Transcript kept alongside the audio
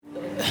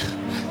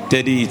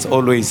Daddy, it's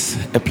always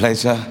a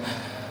pleasure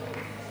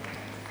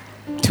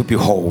to be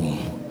home.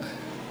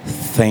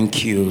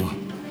 Thank you.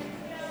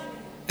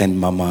 And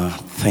Mama,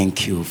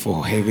 thank you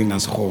for having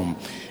us home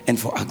and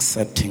for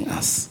accepting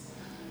us.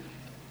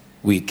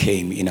 We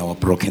came in our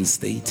broken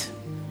state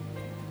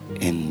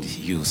and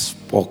you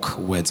spoke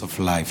words of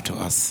life to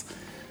us.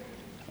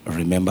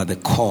 Remember the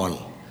call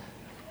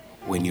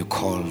when you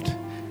called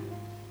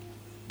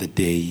the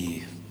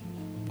day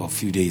or a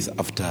few days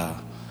after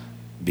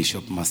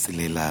Bishop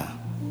Masilela,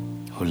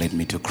 who led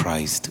me to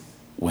Christ,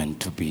 went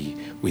to be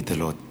with the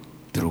Lord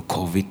through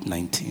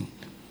COVID-19.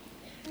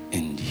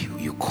 And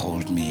you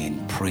called me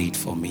and prayed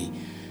for me.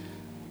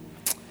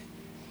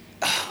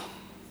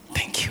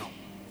 Thank you.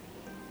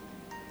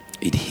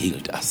 It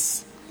healed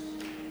us.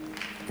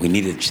 We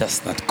needed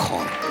just that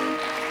call.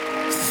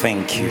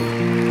 Thank you.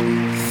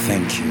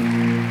 Thank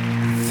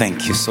you.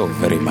 Thank you so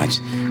very much.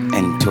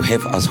 And to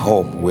have us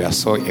home, we are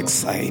so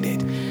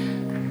excited.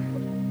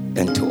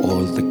 And to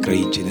all the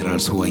great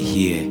generals who are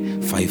here,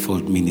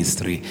 Fivefold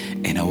Ministry,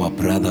 and our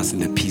brothers in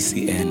the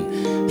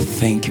PCN,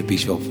 thank you,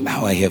 Bishop.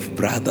 Now I have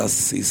brothers,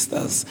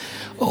 sisters.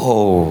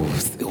 Oh,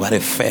 what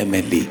a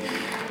family.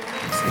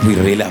 We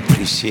really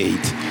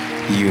appreciate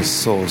you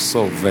so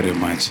very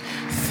much.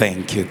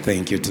 Thank you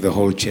to the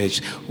whole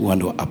church. We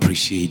want to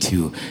appreciate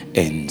you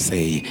and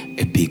say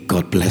a big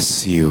God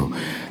bless you.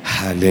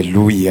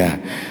 Hallelujah.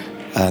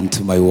 And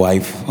to my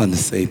wife, I want to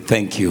say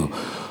thank you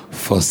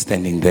for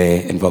standing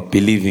there and for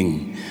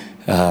believing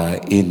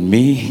in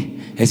me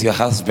as your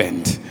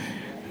husband.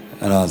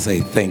 And I'll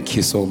say thank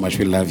you so much.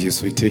 We love you,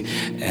 sweetie.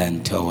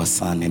 And to our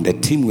son and the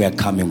team we are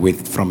coming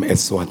with from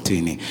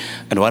Eswatini.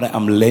 And what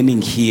I'm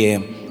learning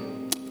here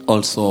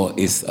also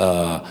is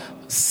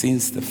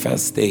since the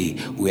first day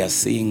we are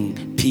seeing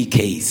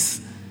PKs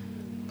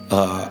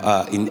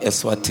in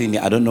Eswatini.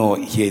 I don't know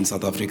here in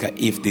South Africa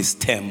if this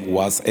term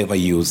was ever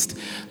used,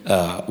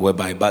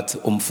 whereby but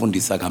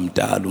umfundisa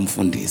kamdala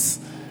umfundisi.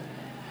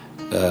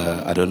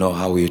 I don't know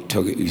how you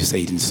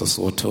say it in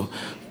Sesotho,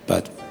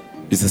 but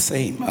it's the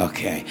same.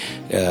 Okay.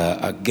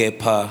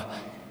 Agepa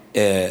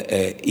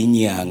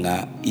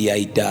inyanga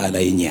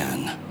iyayidala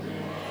inyanga.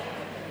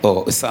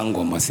 Oh,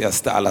 sangoma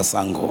siyastala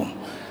sangoma.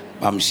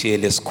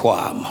 Bamshiyele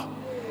sikhwama.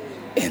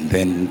 And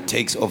then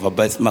takes over.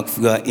 But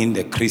makufika in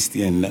the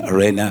Christian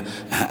arena,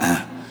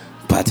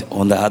 but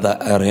on the other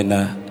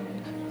arena,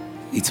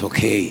 it's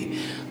okay.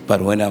 But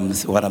what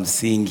I'm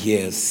seeing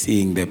here,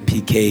 seeing the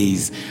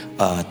PKs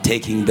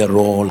taking the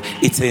role,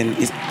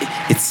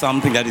 it's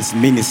something that is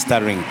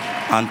ministering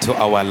unto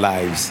our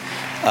lives.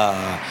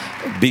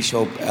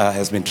 Bishop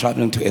has been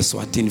traveling to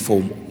Eswatini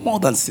for more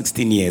than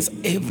 16 years.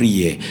 Every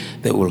year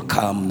they will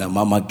come, the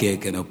Mama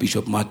Gek and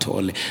Bishop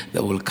Matole, they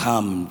will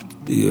come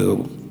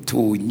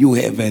to New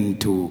Haven,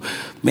 to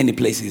many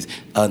places.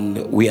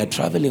 And we are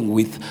traveling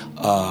with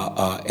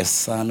a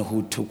son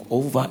who took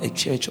over a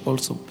church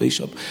also,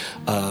 Bishop.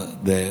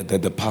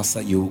 The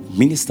pastor, you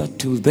ministered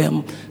to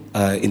them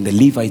in the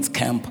Levites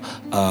camp,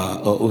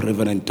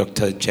 Reverend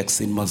Dr.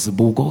 Jackson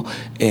Mazibugo.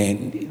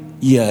 And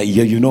yeah,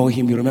 you know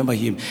him, you remember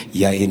him.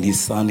 Yeah, and his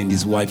son and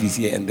his wife is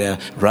here and they're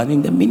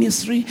running the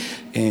ministry.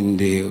 And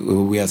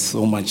we are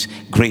so much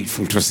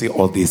grateful to see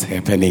all this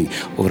happening.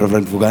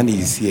 Reverend Vugani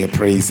is here,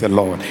 praise the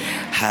Lord.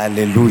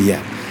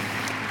 Hallelujah.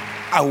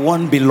 I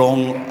won't be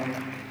long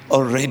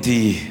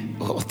already.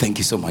 Oh, thank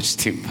you so much,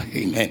 Tim.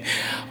 Amen.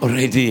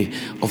 Already,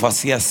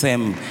 Overseer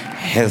Sam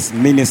has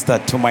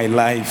ministered to my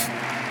life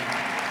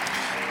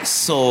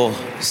so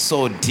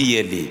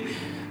dearly.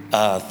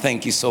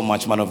 Thank you so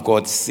much, man of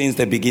God. Since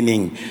the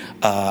beginning,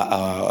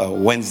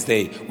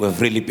 Wednesday,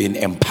 we've really been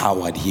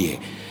empowered here.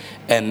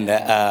 And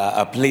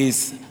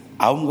please,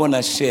 I'm going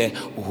to share.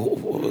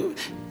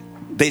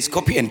 There's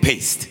copy and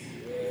paste.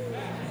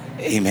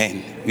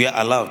 Amen. We are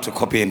allowed to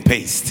copy and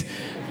paste.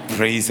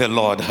 Praise the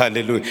Lord.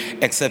 Hallelujah.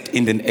 Except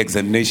in the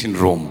examination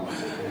room.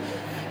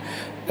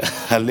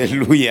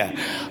 Hallelujah.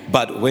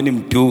 But when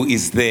him do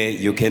is there,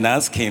 you can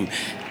ask him,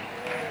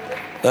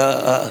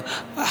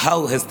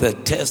 how has the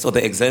test or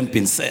the exam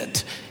been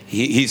set?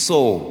 He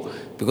saw,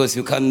 because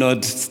you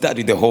cannot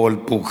study the whole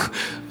book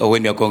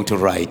when you're going to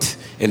write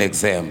an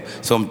exam.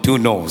 So do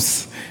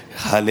knows.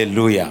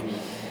 Hallelujah.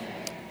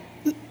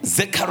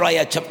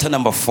 Zechariah chapter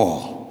number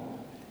 4.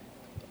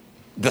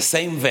 The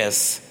same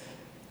verse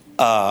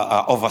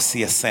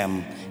Overseer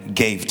Sam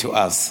gave to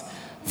us,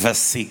 verse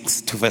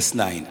 6 to verse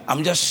 9.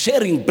 I'm just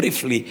sharing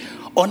briefly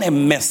on a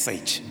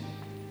message.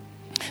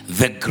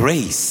 The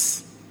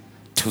grace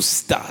to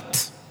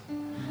start,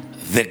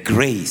 the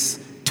grace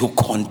to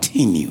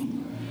continue,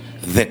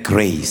 the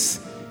grace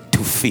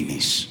to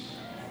finish.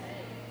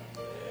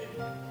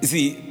 You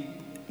see,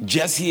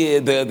 just here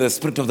the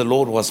Spirit of the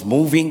Lord was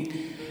moving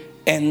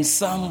and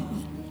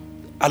some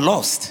are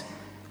lost.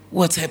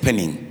 What's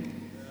happening?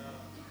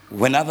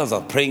 When others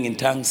are praying in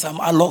tongues, some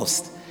are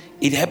lost.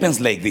 It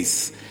happens like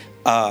this.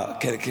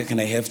 Can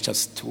I have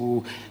just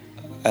 2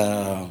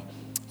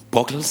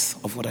 bottles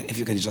of water? If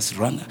you can just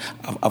run.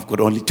 I've got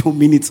only 2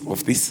 minutes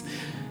of this.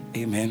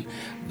 Amen.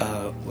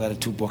 Where are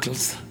 2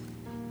 bottles?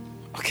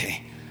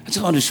 Okay. I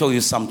just want to show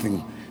you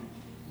something.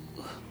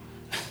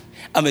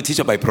 I'm a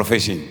teacher by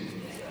profession.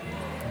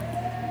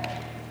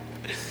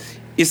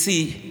 You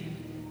see,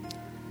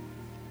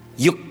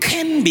 you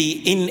can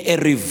be in a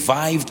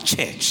revived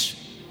church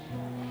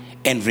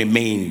and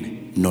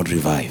remain not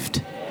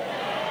revived.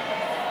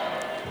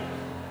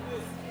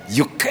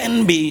 You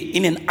can be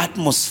in an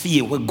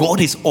atmosphere where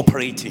God is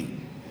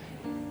operating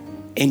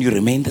and you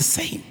remain the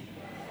same.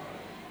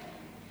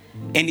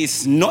 And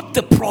it's not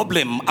the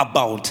problem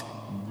about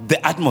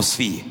the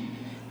atmosphere,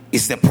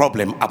 it's the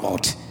problem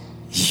about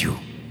you.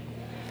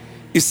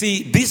 You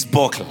see, this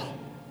bottle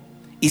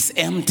is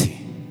empty.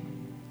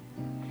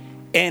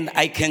 And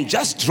I can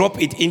just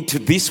drop it into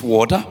this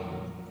water,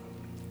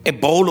 a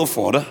bowl of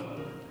water.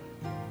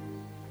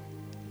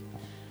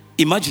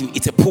 Imagine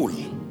it's a pool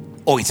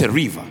or it's a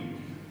river.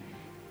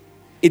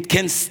 It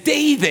can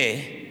stay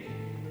there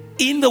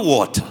in the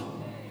water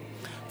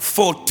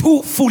for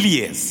 2 full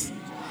years.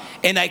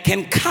 And I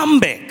can come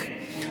back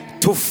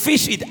to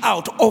fish it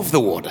out of the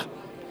water.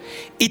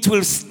 It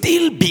will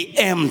still be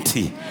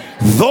empty,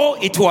 though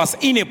it was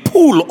in a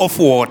pool of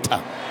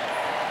water.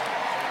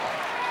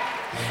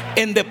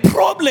 And the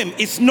problem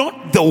is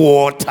not the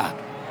water.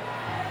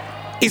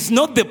 It's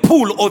not the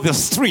pool or the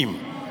stream.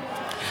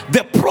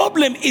 The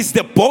problem is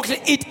the bottle.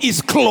 It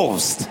is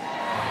closed.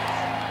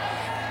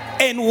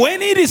 And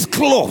when it is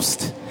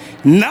closed,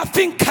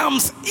 nothing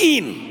comes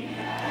in.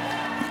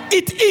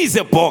 It is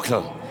a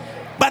bottle.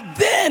 But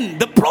then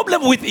the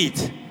problem with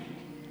it,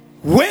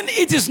 when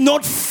it is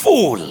not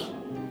full,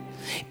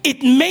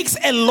 it makes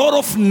a lot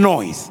of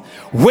noise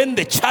when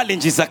the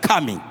challenges are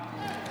coming.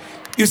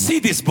 You see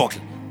this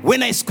bottle,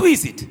 when I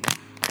squeeze it,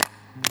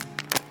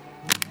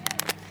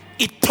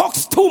 it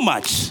talks too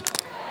much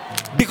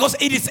because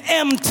it is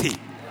empty.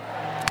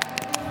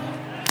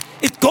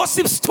 It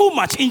gossips too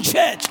much in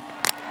church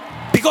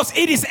because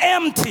it is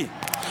empty.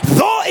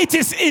 Though it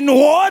is in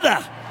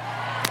water,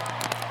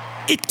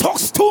 it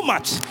talks too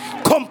much,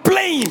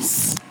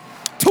 complains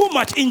too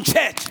much in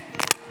church.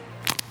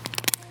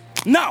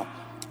 Now,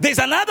 there's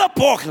another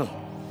bottle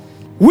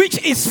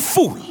which is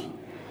full.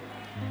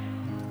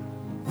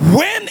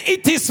 When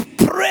it is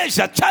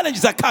pressure,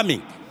 challenges are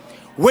coming.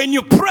 When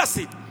you press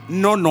it,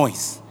 no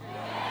noise.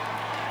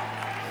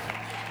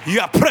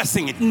 You are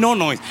pressing it, no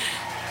noise.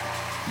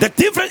 The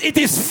difference, it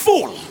is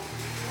full.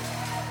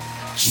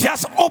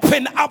 Just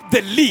open up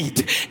the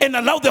lid and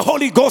allow the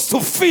Holy Ghost to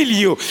fill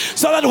you,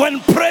 so that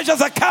when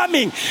pressures are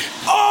coming,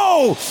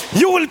 oh,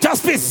 you will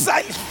just be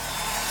silent.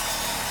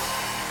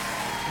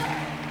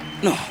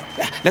 No,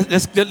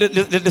 let's go.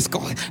 Let's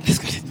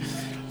go.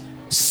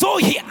 So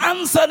he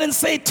answered and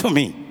said to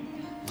me,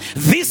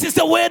 this is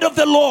the word of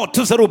the Lord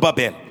to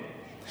Zerubbabel.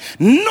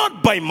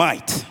 Not by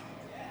might,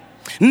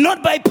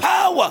 not by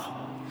power,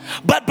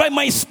 but by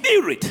my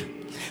spirit,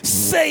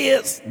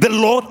 says the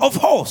Lord of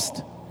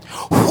hosts.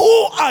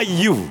 Who are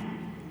you,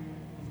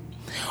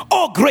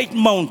 O great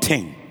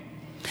mountain?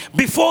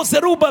 Before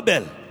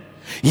Zerubbabel,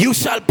 you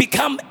shall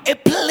become a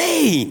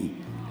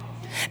plain,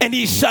 and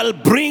he shall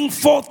bring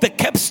forth the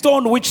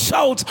capstone which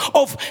shouts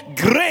of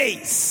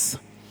grace,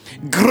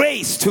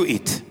 grace to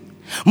it.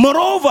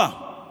 Moreover,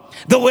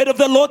 the word of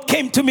the Lord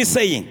came to me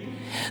saying,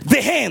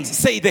 the hands,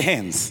 say the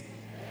hands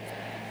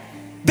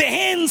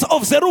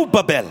of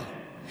Zerubbabel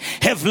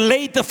have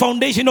laid the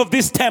foundation of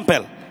this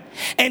temple,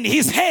 and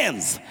his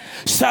hands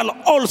shall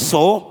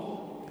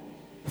also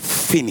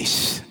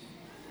finish.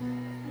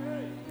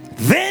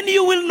 Then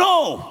you will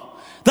know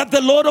that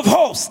the Lord of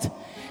hosts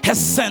has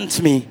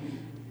sent me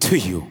to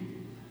you.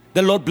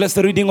 The Lord bless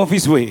the reading of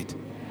his word.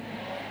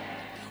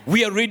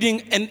 We are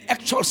reading an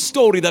actual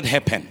story that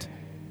happened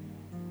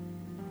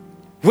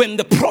when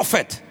the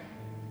prophet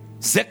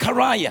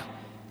Zechariah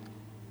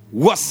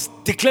was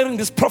declaring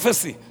this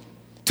prophecy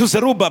to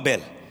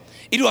Zerubbabel.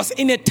 It was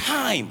in a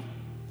time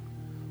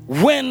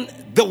when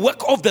the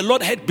work of the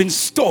Lord had been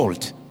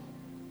stalled.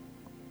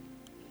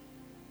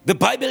 The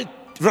Bible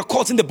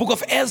records in the book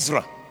of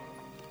Ezra,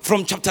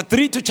 from chapter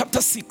 3 to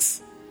chapter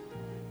 6,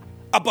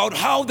 about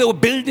how they were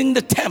building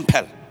the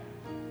temple.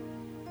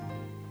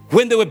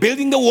 When they were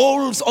building the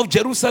walls of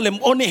Jerusalem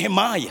on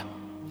Nehemiah,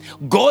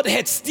 God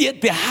had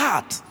steered the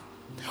heart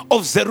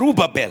of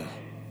Zerubbabel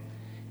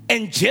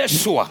and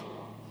Joshua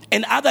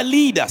and other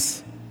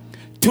leaders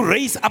to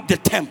raise up the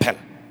temple.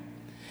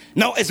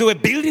 Now, as they were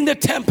building the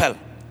temple,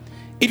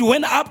 it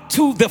went up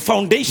to the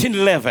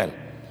foundation level.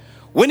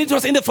 When it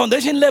was in the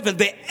foundation level,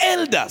 the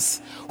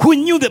elders who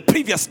knew the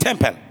previous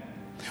temple,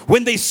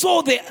 when they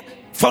saw the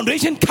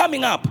foundation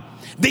coming up,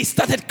 they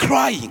started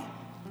crying,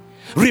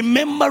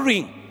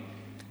 remembering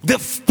the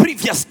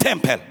previous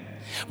temple.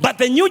 But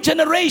the new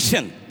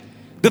generation,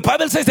 the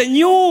Bible says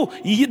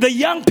the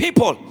young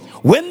people,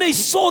 when they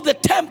saw the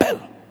temple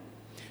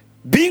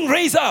being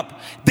raised up,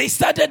 they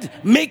started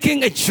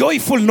making a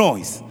joyful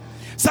noise,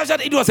 such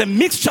that it was a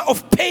mixture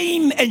of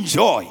pain and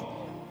joy.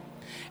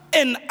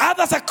 And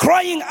others are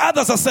crying,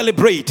 others are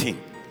celebrating.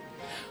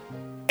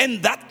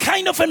 And that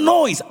kind of a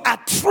noise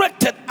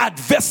attracted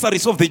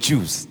adversaries of the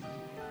Jews.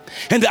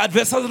 And the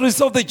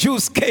adversaries of the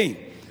Jews came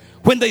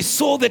when they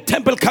saw the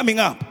temple coming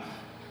up.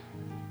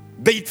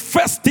 They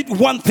first did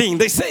one thing.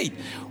 They said,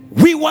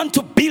 we want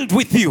to build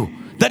with you.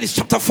 That is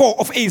chapter 4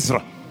 of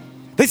Ezra.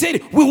 They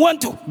said, we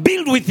want to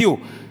build with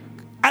you.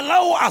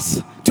 Allow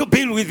us to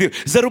build with you.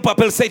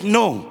 Zerubbabel said,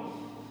 no.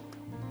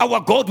 Our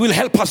God will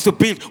help us to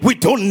build. We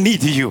don't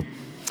need you.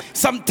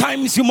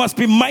 Sometimes you must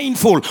be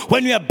mindful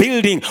when you are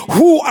building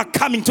who are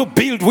coming to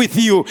build with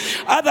you.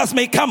 Others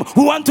may come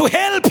who want to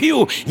help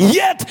you,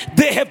 yet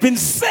they have been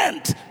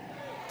sent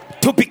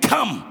to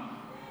become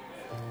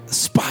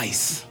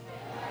spies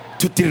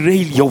to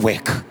derail your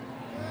work.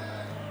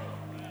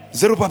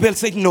 Zerubbabel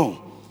said,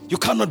 no, you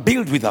cannot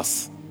build with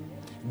us.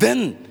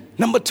 Then,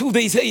 number 2,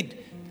 they said,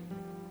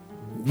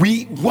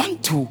 we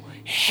want to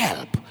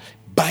help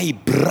by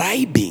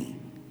bribing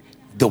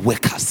the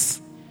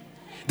workers.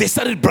 They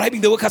started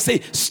bribing the workers, say,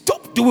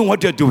 stop doing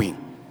what you're doing.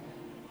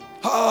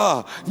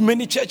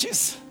 Many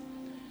churches,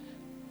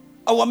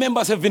 our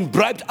members have been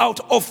bribed out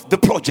of the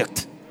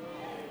project.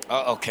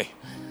 Okay.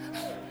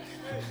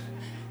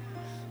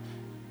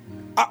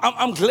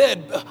 I'm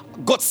glad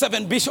God's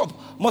servant Bishop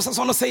Moses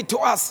want to say to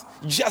us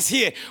just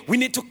here, we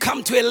need to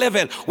come to a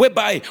level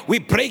whereby we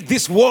break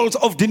these walls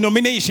of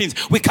denominations.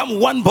 We come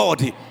one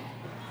body.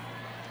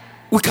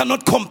 We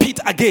cannot compete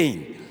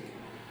again.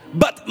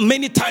 But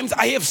many times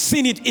I have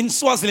seen it in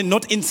Swaziland,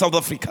 not in South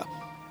Africa,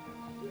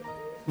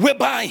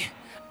 whereby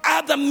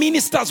other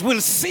ministers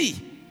will see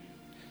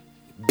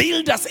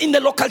builders in the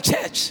local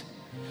church,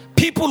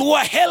 people who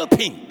are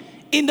helping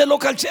in the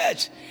local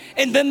church,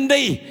 and then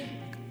they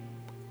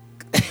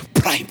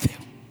bribe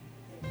them,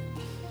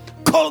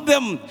 call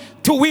them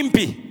to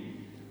Wimpy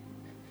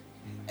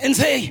and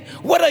say,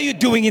 what are you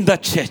doing in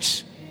that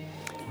church?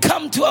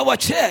 Come to our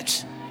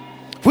church.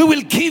 We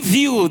will give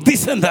you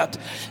this and that.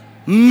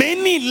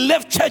 Many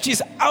left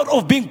churches out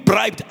of being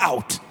bribed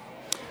out.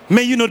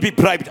 May you not be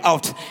bribed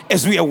out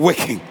as we are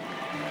working.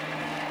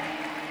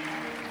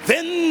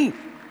 Then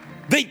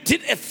they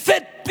did a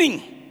third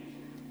thing.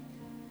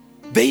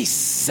 They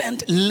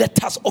sent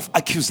letters of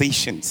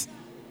accusations.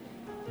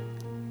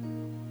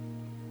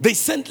 They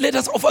sent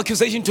letters of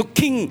accusation to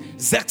King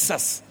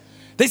Xerxes.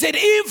 They said,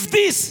 if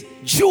these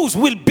Jews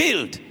will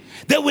build,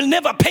 they will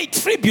never pay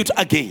tribute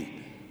again.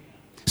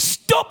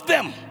 Stop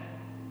them.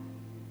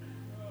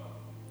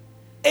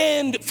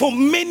 And for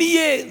many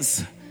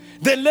years,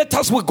 the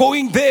letters were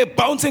going there,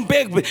 bouncing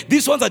back.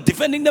 These ones are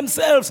defending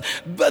themselves,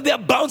 but they are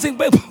bouncing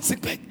back.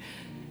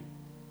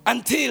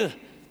 Until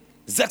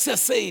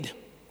Xerxes said,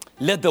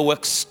 let the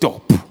work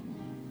stop.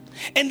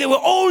 And they were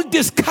all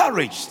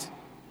discouraged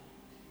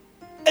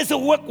as the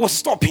work was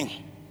stopping.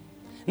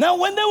 Now,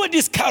 when they were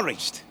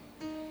discouraged,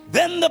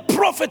 then the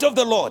prophet of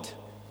the Lord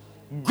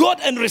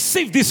got and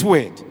received this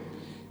word.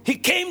 He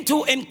came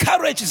to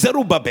encourage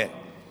Zerubbabel.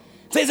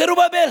 Say,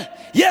 Zerubbabel,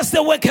 yes,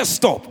 the work has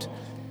stopped,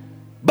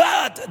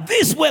 but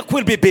this work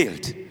will be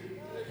built.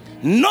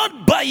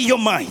 Not by your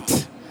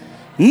might,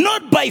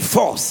 not by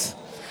force,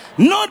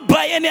 not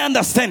by any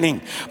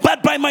understanding,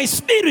 but by my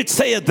spirit,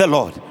 saith the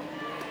Lord.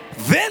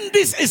 Then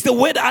this is the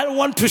word I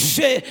want to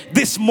share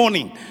this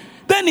morning.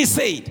 Then he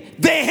said,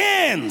 the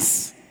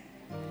hands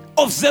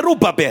of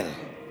Zerubbabel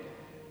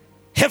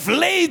have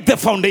laid the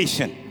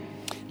foundation.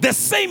 The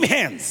same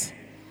hands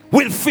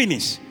will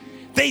finish.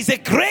 There is a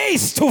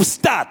grace to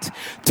start,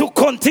 to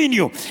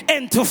continue,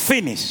 and to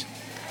finish.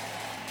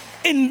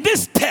 In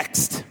this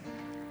text,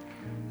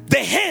 the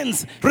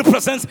hands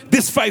represents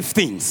these 5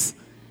 things.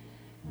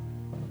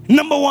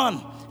 Number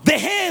 1, the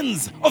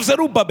hands of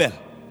Zerubbabel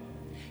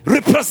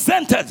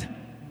represented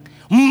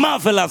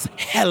marvelous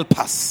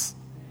helpers.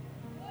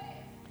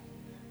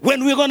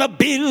 When we're going to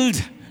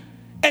build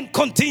and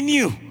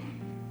continue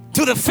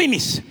to the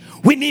finish,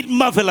 we need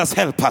marvelous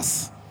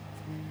helpers.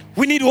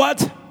 We need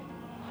what?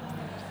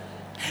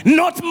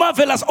 Not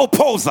marvelous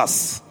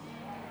opposers.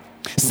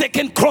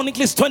 2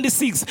 Chronicles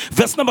 26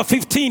 verse number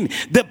 15,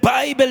 the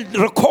Bible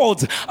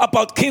records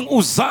about King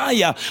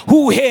Uzziah,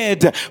 who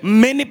had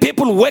many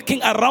people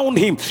working around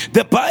him.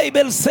 The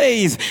Bible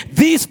says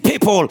these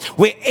people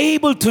were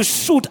able to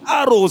shoot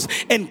arrows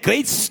and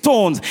great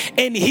stones,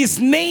 and his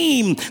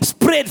name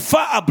spread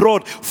far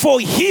abroad, for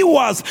he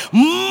was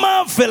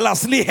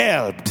marvelously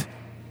helped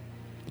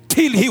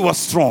till he was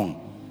strong.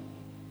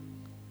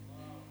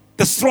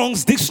 The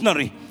Strong's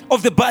Dictionary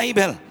of the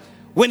Bible,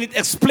 when it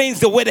explains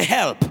the word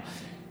help,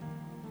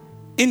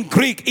 in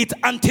Greek it's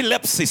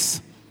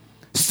antilepsis.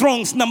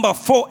 Strong's number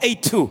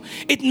 482.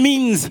 It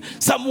means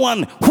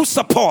someone who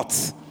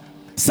supports,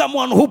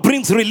 someone who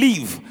brings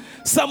relief,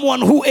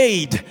 someone who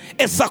aid,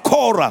 a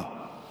succorer.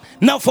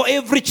 Now for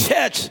every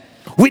church,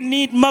 we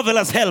need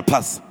marvelous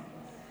helpers.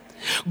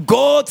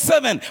 God's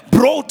servant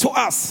brought to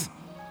us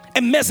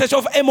a message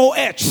of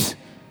MOH,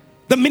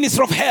 the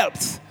Minister of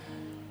Helps.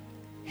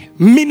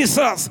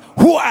 Ministers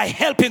who are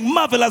helping,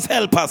 marvelous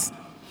helpers.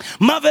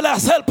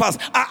 Marvelous helpers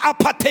are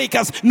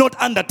partakers, not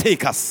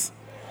undertakers.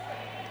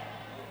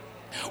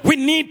 We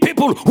need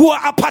people who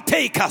are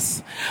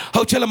partakers.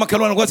 How tell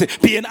Makalwana was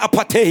it? Be an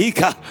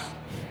partaker,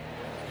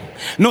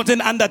 not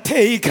an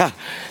undertaker.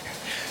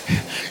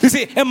 You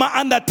see,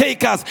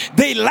 undertakers,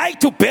 they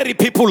like to bury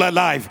people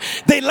alive.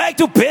 They like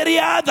to bury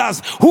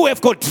others who have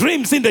got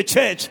dreams in the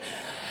church.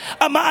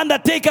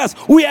 Ama-undertakers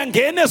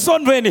uyangena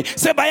esondweni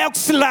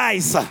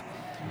sebayakuslice.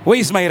 Where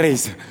is my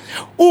razor?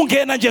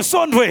 Ungena nje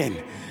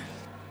esondweni.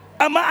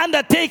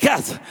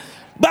 Ama-undertakers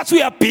bathi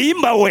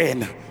uyabhimba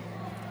wena.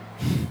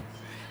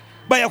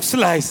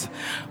 Bayakuslice.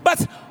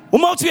 But I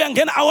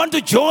want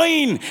to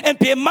join and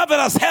be a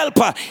marvelous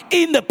helper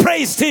in the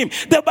praise team.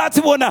 The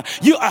bathi bona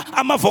you are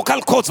ama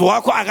vocal cords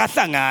wakho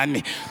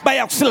akahlangani.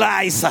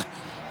 Bayakuslice.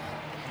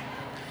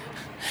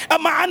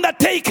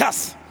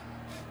 Ama-undertakers.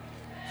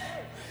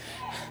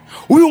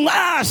 You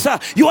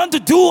want to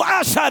do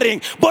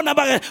ushering. Bona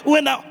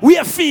when we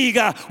are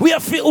figure,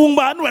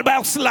 ungban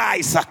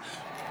bayakuslice.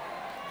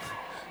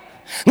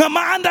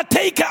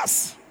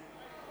 Ngama-undertakers.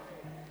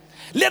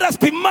 Let us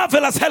be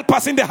marvelous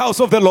helpers in the house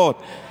of the Lord.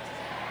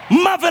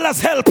 Marvelous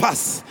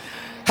helpers.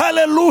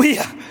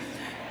 Hallelujah.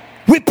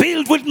 We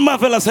build with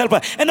marvelous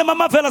helpers. And the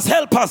marvelous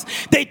helpers,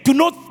 they do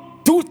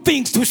not do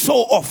things to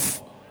show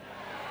off.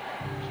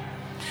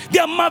 They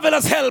are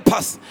marvelous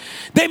helpers.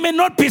 They may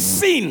not be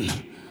seen.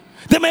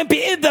 They may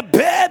be in the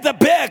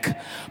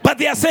back, but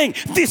they are saying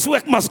this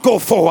work must go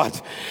forward.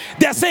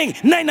 They are saying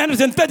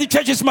 930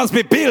 churches must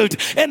be built,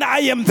 and I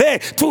am there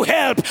to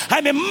help.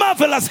 I'm a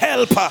marvelous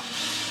helper.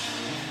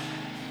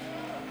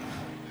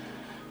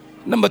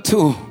 Number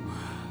 2,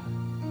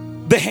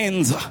 the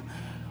hands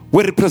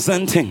were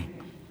representing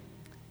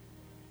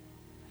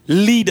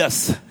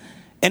leaders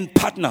and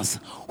partners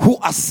who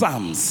are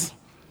sons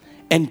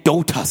and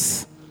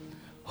daughters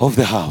of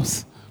the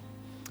house.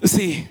 You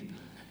see,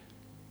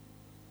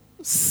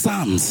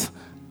 sons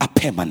are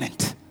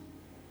permanent.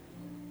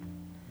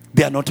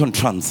 They are not on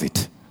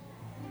transit.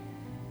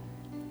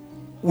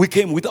 We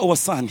came with our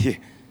son here.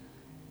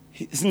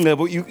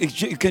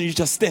 Can you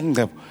just stand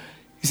up?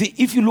 You see,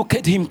 if you look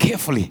at him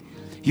carefully,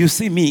 you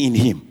see me in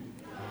him.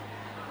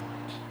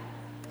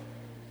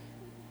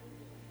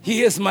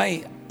 He has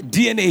my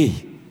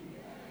DNA.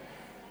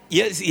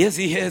 Yes,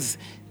 he has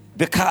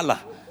the color.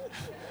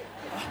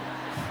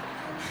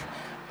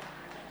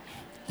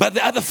 But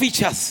the other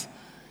features,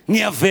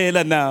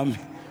 ngiyavela nami.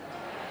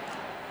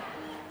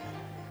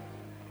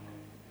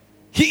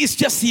 He is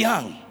just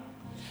young.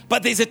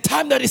 But there's a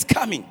time that is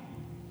coming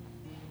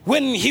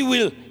when he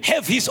will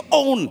have his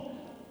own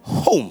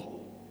home.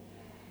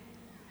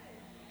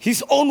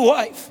 His own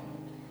wife.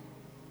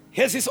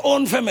 He has his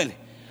own family.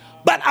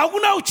 But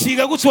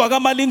akunawujika ukuthi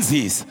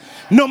wakaMalindzisa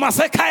noma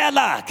sekhaya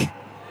lakhe.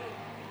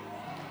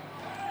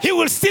 He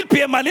will still be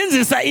a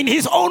Malindzisa in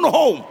his own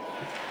home.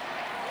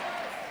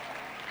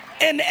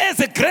 And as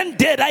a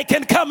granddad, I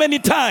can come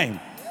anytime.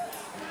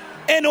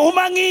 And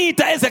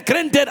umangita as a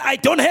granddad, I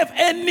don't have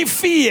any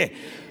fear.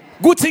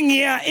 Getting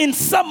here in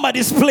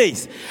somebody's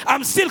place.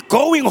 I'm still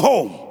going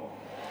home.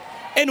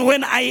 And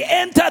when I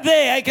enter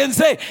there, I can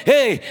say,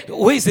 hey,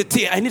 where's the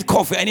tea? I need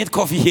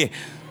coffee here.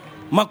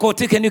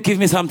 Makoti, can you give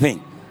me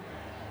something?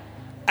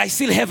 I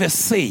still have a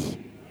say.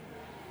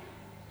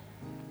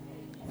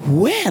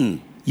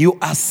 When you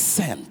are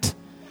sent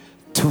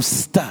to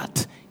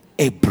start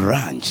a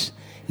branch,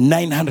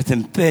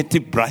 930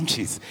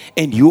 branches,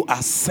 and you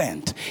are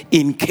sent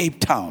in Cape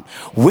Town,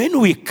 when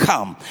we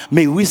come,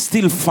 may we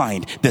still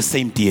find the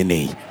same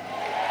DNA.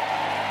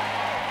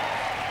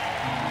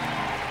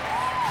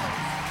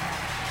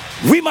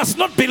 We must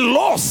not be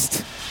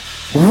lost.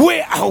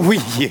 Where are we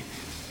here?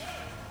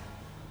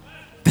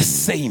 The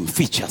same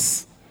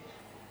features.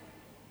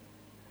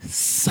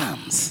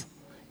 Sons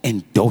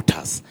and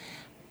daughters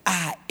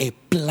are a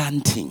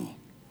planting,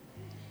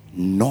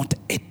 not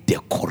a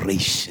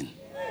decoration.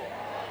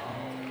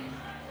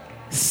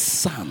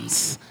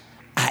 Sons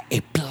are a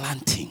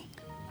planting,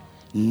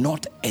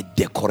 not a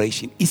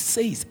decoration. It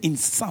says in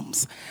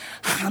Psalms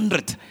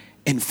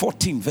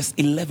 114 verse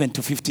 11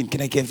 to 15.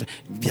 Can I give?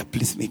 Yeah,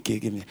 please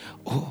give me.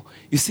 Oh,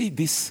 you see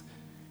this?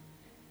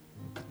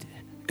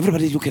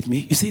 Everybody look at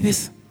me. You see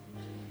this?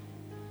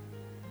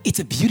 It's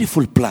a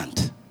beautiful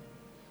plant.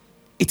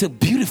 It's a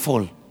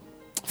beautiful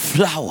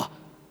flower.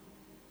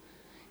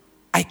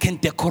 I can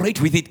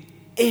decorate with it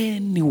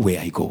anywhere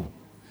I go.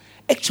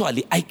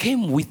 Actually, I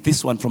came with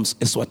this one from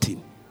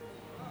Eswatini.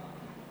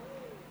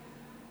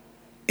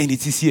 And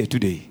it is here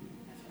today.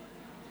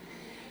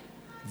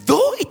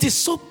 Though it is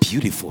so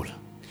beautiful,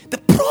 the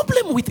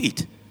problem with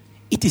it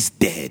is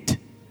dead,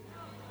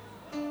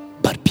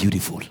 but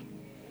beautiful.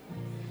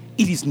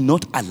 It is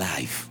not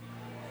alive,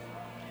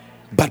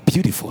 but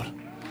beautiful.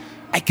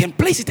 I can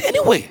place it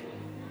anywhere.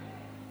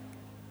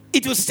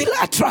 It will still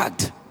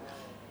attract.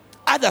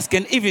 Others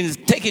can even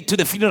take it to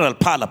the funeral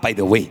parlor, by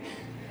the way.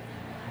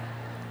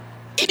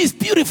 It is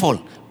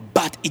beautiful,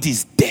 but it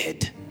is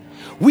dead.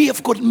 We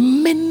have got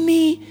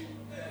many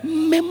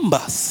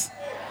members.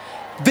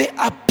 They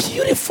are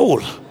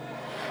beautiful,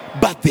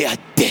 but they are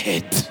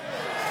dead.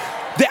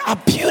 They are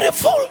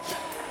beautiful,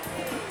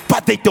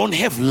 but they don't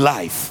have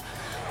life.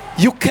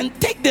 You can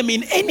take them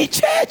in any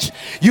church.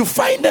 You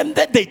find them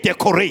that they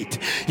decorate.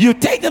 You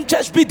take them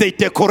church B, they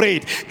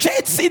decorate.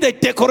 Church C, they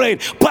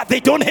decorate, but they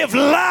don't have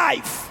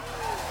life.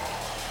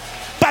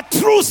 But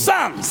true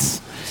sons,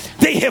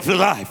 they have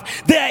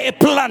life. They are a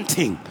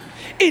planting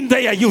in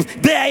their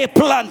youth. They are a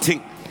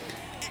planting.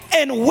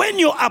 And when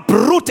you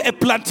uproot a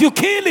plant, you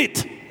kill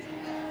it.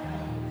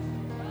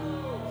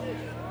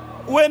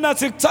 When I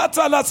say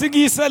tata la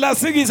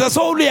sigisa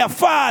so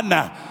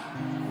uyafana.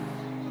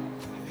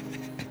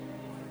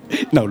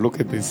 Now look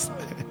at this.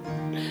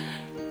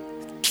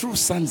 True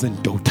sons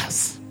and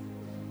daughters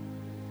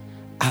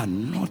are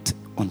not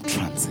on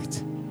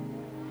transit.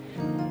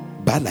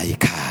 Bala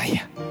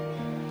ekhaya.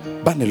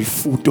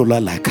 Banelifuto la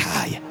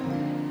lakhaya.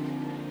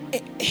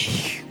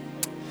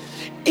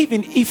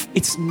 Even if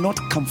it's not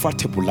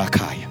comfortable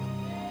lakhaya,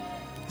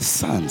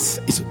 sons,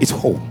 it's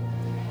home.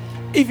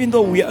 Even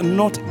though we are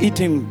not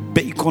eating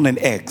bacon and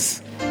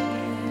eggs,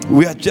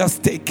 we are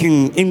just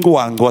taking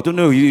ingwango. I don't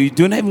know, do you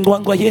have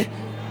ingwango here?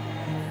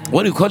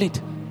 What do you call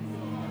it?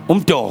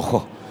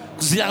 Umdoho.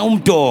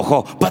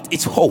 But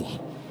it's home.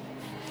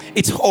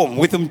 It's home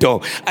with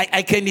umdogo.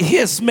 I can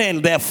hear smell,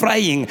 they're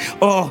frying.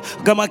 Oh,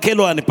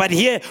 gamakelwane. But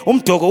here,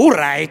 umdogo,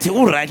 alright,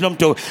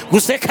 umdogo.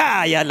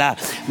 Kusekaya la.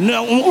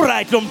 No,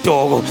 alright,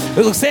 umdogo.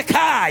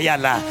 Kusekaya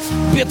la.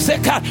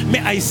 May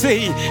I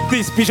say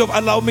this, Bishop,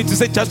 allow me to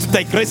say, just to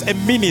digress a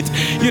minute.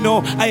 You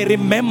know, I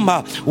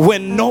remember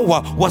when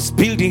Noah was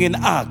building an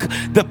ark,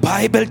 the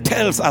Bible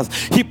tells us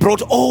he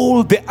brought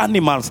all the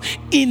animals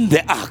in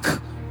the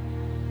ark.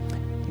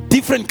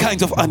 Different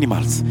kinds of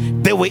animals.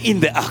 They were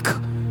in the ark.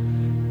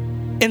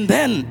 And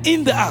then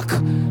in the ark,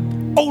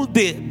 all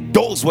the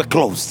doors were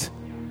closed.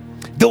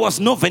 There was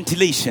no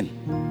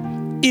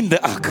ventilation in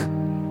the ark.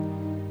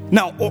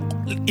 Now,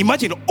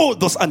 imagine all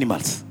those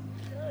animals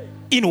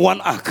in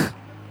one ark.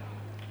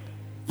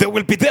 They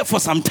will be there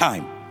for some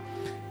time.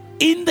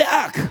 In the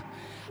ark,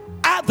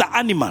 other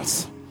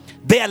animals,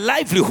 their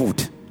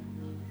livelihood.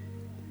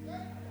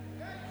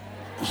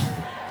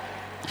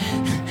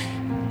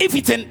 If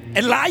it's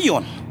a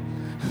lion,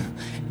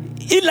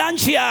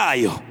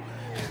 ilanchiayo.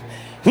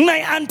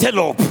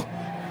 Antelope,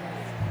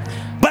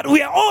 but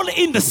we are all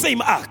in the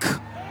same ark,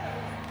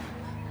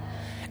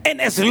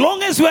 and as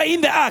long as we are in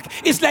the ark,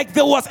 it's like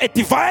there was a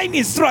divine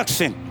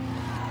instruction.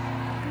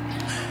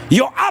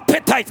 Your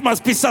appetite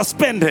must be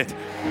suspended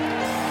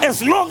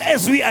as long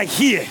as we are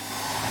here.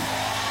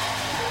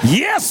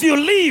 Yes, you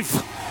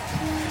live,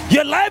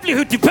 your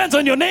livelihood depends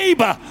on your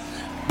neighbor,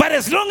 but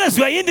as long as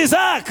you are in this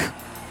ark,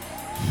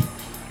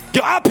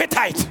 your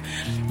appetite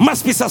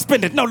must be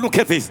suspended. Now look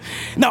at this.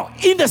 Now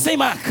in the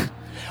same ark,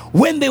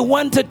 when they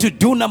wanted to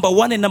do number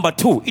 1 and number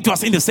 2, it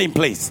was in the same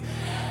place.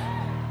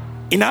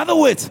 In other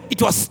words,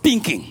 it was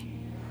stinking.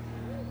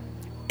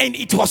 And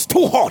it was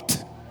too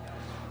hot.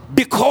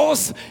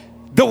 Because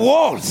the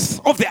walls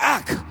of the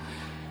ark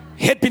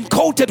had been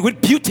coated with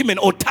bitumen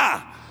or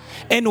tar.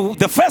 And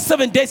the first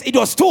 7 days, it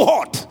was too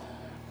hot.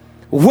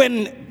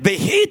 When the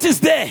heat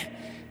is there,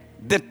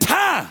 the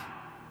tar,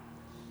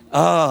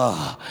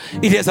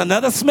 it has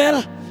another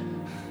smell.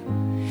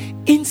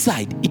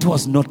 Inside, it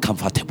was not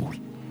comfortable.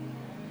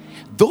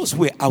 Those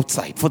who were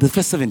outside for the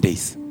first 7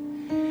 days,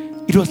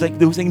 it was like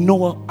they were saying,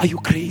 Noah, are you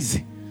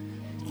crazy?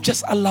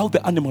 Just allow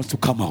the animals to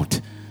come out.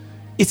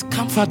 It's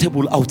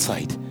comfortable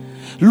outside.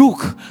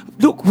 Look,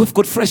 we've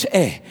got fresh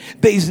air.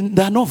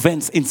 There are no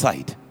vents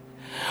inside.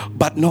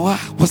 But Noah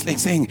was like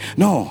saying,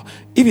 no,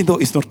 even though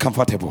it's not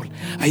comfortable,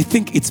 I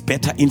think it's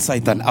better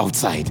inside than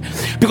outside.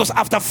 Because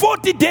after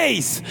 40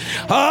 days,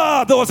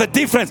 there was a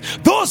difference.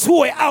 Those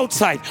who were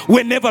outside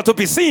were never to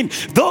be seen.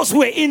 Those who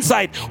were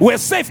inside were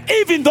safe,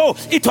 even though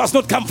it was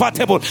not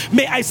comfortable.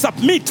 May I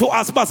submit to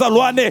us,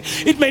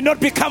 Bazalwane, it may not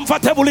be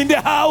comfortable in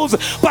the house,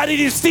 but it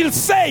is still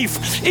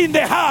safe in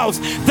the house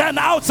than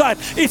outside.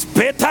 It's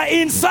better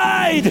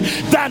inside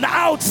than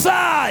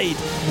outside.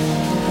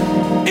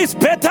 It's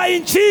better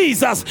in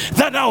Jesus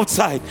than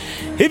outside.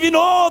 Even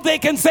though they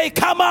can say,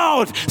 come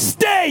out,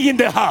 stay in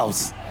the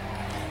house,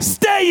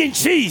 stay in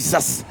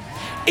Jesus,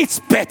 it's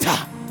better.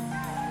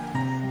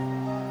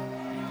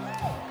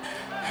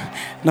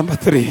 Number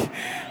 3,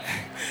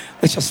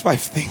 it's just 5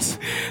 things.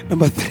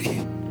 Number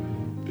 3,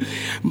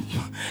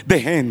 the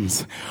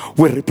hands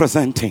were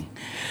representing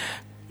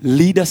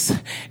leaders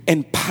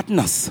and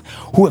partners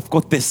who have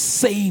got the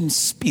same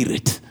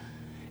spirit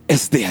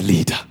as their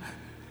leader.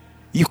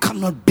 You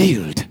cannot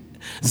build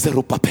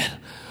Zerubbabel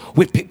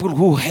with people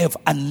who have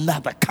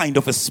another kind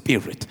of a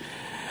spirit.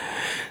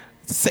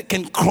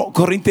 2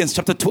 Corinthians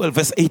chapter 12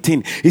 verse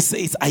 18, it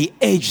says, I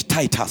urged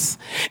Titus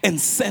and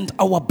sent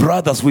our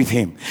brothers with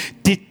him.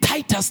 Did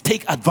Titus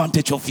take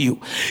advantage of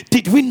you?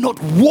 Did we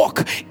not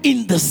walk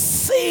in the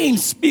same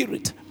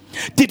spirit?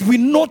 Did we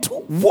not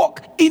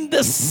walk in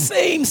the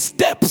same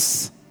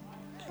steps?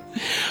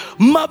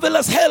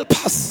 Marvelous help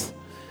us.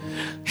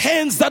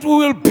 Hands that we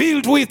will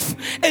build with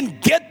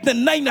and get the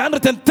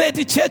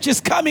 930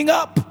 churches coming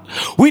up.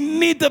 We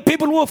need the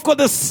people who have got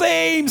the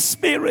same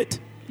spirit.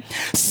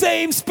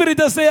 Same spirit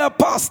as their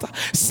pastor.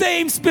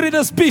 Same spirit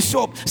as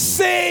bishop.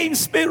 Same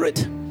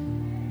spirit.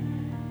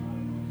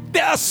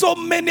 There are so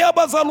many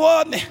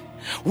Abazalwane.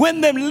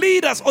 When the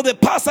leaders or the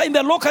pastor in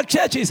the local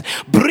churches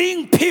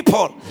bring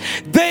people,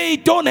 they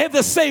don't have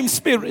the same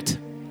spirit.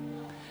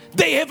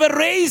 They have a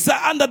razor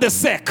under the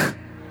sack.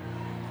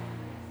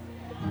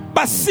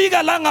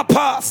 Basiga langa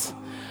pass.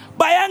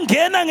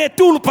 bayangena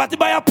ngetulo but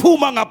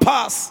bayaphuma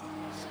ngaphasi,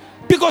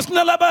 because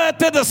nalaba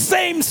have the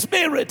same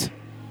spirit.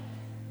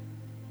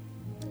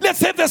 Let's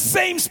have the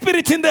same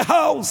spirit in the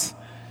house,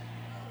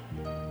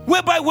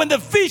 whereby when the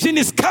vision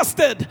is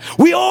casted,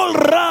 we all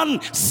run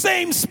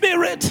same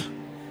spirit.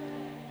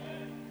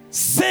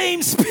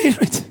 Same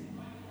spirit.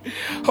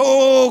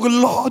 Oh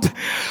Lord.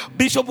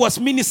 Bishop was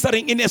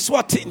ministering in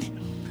Eswatini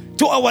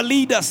to our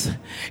leaders,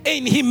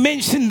 and he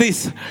mentioned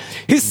this.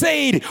 He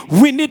said,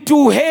 we need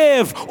to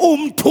have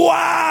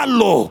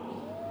umthwalo.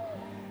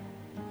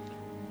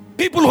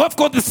 People who have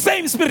got the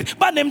same spirit,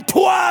 but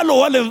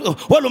nemthwalo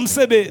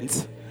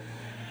walomsebenzi.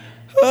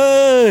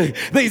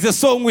 There is a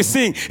song we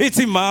sing. It's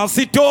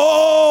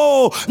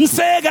Masito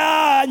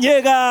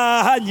Nseganye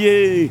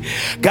Ganye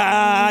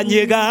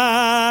Ganye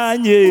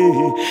Ganye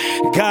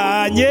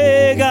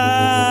Ganye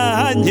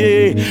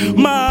Ganye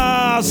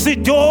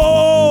Masito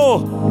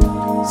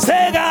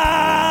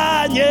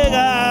Seganye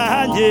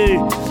Ganye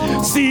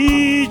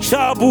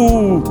Sichabu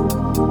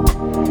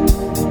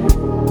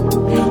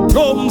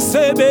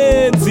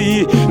Lomsebenzi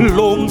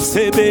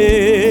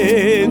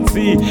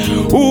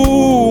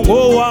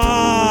ungo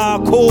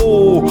wakho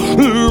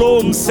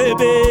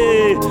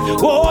lomsebenzi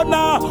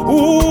wona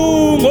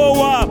ungo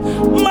wa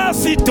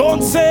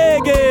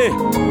masidonseke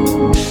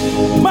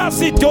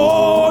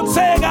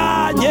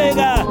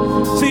kanyeka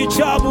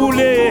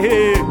sijabule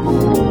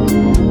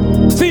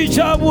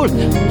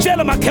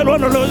tshela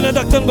makhelwane lo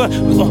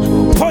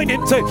point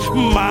and say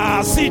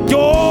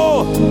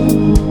masido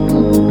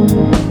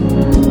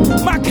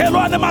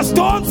makhelwane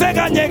masidonse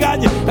kanye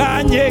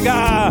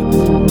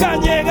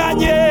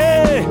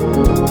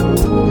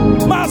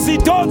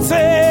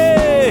masidonse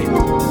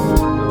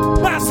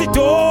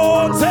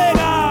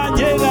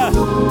kanye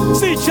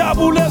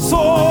sijabule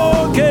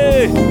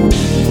sonke.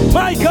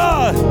 My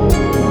God,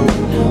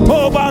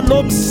 oba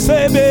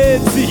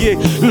lomsebenzi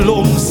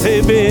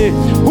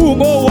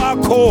ungo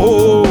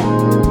wakho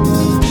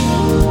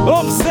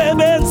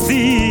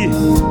lomsebenzi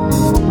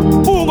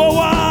ungo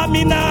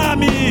wami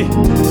nami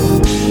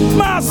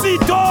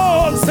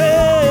masidonse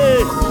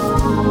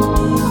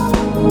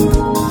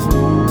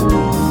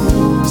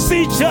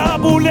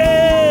sijabule.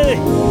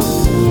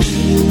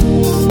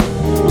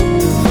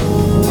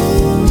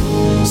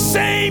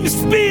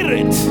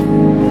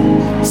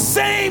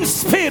 Same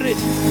spirit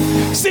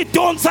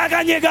sidonsa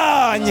kanye.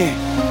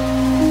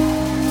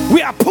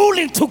 We are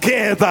pulling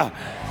together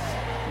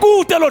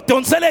kude lo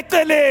donsele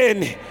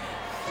eceleni,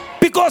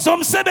 because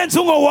umsebenzi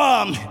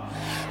ungowami.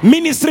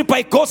 Ministry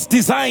by God's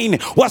design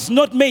was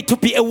not made to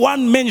be a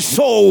one-man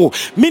show.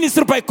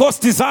 Ministry by God's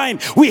design,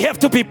 we have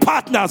to be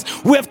partners.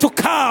 We have to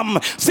come,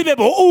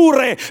 Sibebo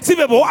Ure,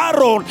 Sibebo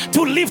Aaron,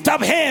 to lift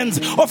up hands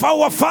of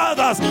our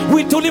fathers.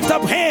 We to lift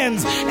up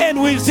hands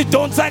and we say,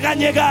 don't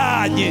saganye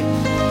ganye.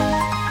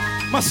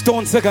 Must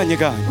don't saganye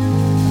ganye.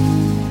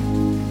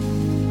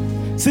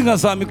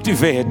 Singazami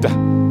kutiveta.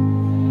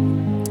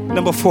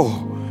 Number 4,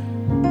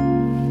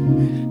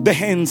 the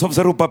hands of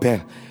Zerubbabel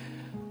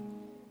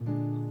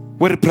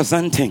were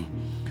representing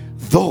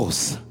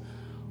those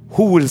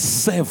who will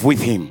serve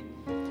with him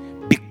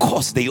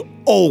because they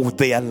owe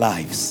their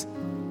lives.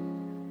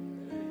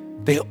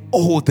 They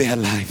owe their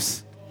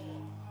lives.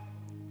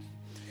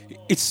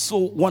 It's so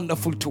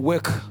wonderful to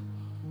work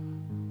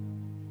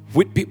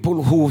with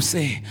people who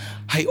say,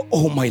 I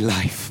owe my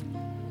life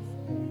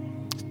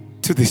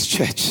to this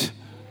church.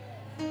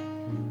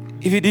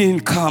 If it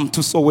didn't come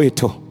to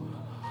Soweto,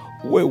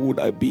 where would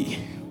I be?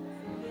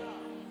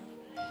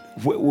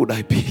 Where would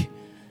I be?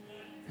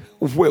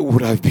 Where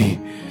would I be?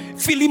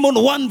 Philemon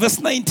 1 verse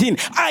 19.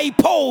 I,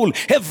 Paul,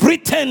 have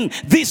written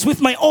this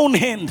with my own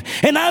hand,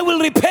 and I will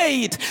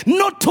repay it,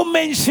 not to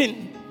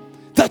mention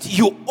that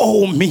you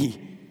owe me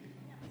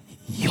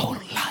your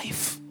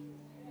life.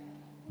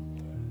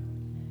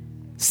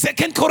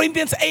 2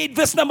 Corinthians 8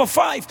 verse number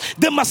 5.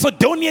 The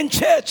Macedonian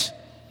church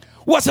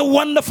was a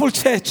wonderful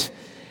church.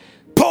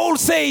 Paul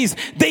says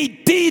they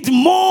did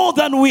more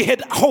than we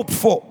had hoped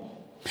for.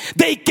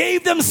 They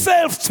gave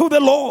themselves to the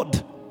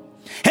Lord,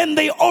 and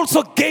they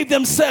also gave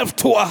themselves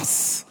to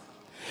us,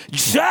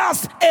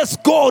 just as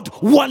God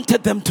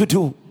wanted them to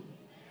do.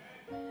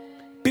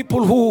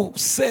 People who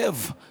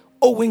serve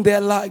owing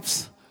their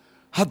lives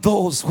are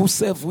those who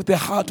serve with a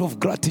heart of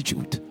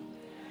gratitude.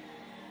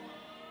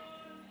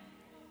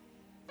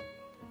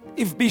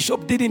 If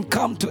Bishop didn't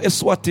come to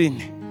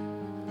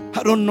Eswatini,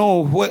 I don't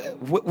know where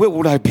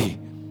would I be.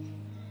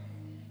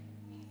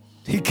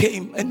 He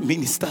came and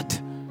ministered.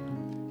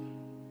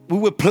 We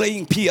were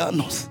playing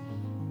pianos,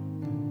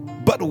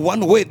 but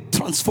one word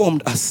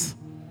transformed us.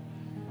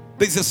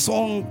 There's a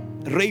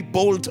song Ray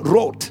Bolt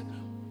wrote,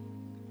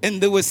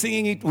 and they were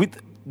singing it with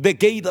the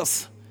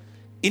Gators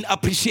in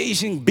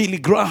appreciation Billy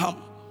Graham,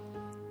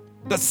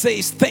 that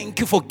says, thank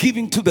you for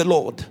giving to the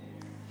Lord,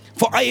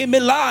 for I am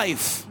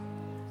alive.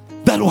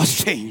 That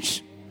was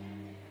changed.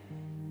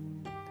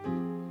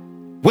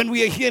 When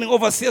we are hearing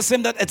overseer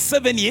saying that at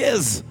 7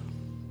 years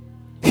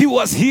he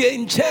was here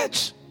in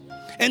church,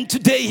 and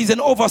today he's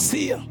an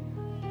overseer.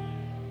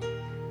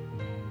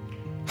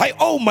 I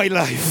owe my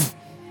life.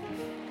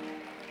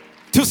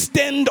 to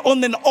stand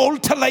on an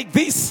altar like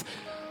this,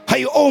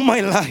 I owe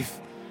my life.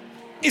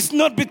 It's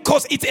not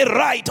because it's a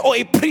right or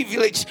a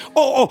privilege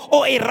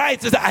or a right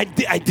that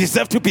I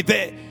deserve to be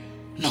there.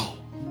 No.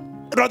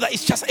 Rather,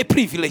 it's just a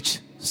privilege.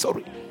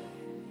 Sorry.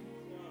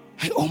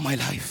 I owe my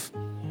life.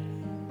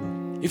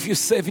 If you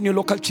serve in your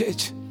local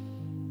church,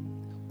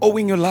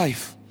 owing your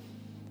life,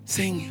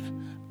 saying,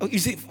 you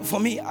see, for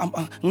me, I'm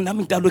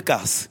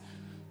Dalukas.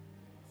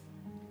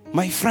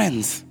 My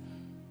friends,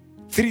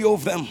 3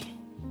 of them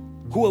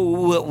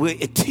who were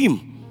a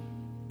team.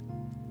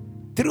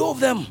 3 of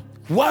them,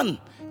 1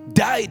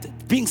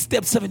 died being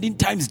stabbed 17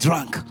 times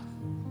drunk.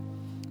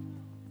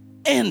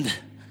 And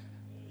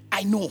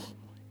I know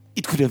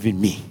it could have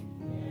been me.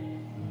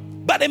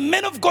 But a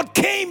man of God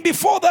came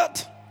before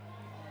that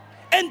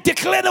and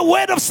declared a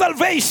word of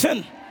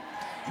salvation.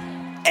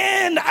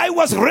 And I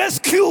was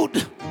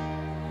rescued.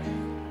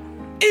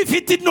 If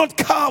he did not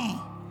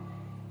come,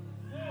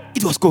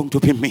 it was going to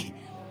be me.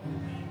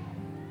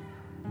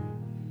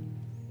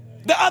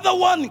 The other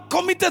one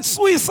committed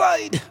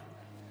suicide,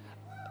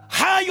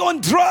 high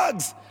on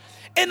drugs.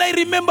 And I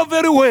remember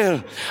very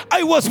well,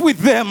 I was with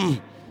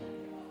them.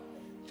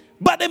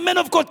 But a man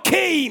of God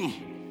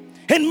came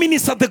and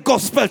ministered the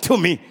gospel to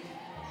me.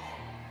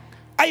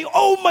 I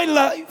owe my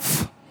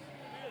life.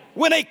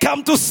 When I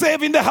come to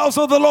serve in the house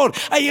of the Lord,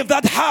 I have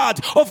that heart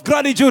of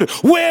gratitude.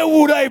 Where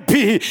would I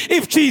be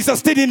if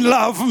Jesus didn't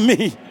love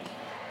me?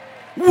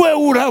 Where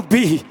would I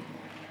be?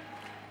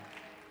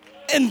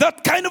 And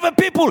that kind of a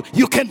people,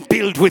 you can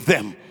build with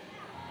them.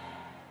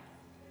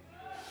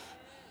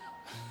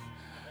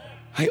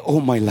 I owe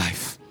my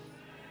life.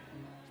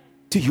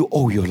 Do you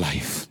owe your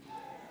life?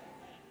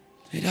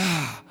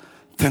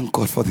 Thank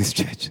God for this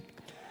church.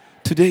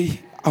 Today,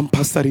 I'm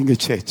pastoring a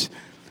church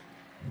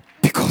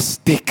because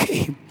they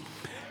came.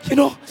 You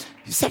know,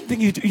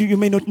 something you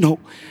may not know.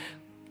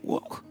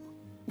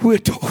 We're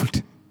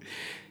told,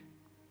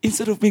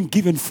 instead of being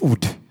given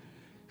food,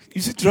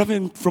 you see,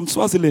 traveling from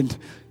Swaziland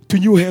to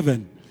New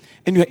Haven,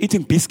 and you are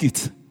eating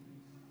biscuits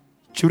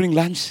during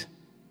lunch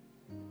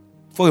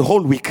for a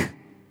whole week.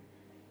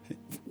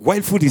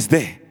 While food is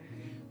there,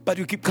 but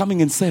you keep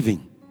coming and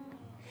serving.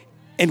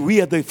 And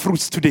we are the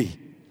fruits today.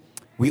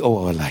 We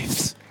owe our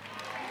lives.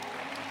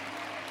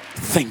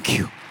 Thank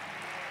you.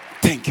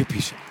 Thank you,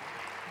 Bishop.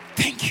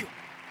 Thank you.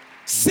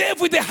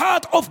 Serve with a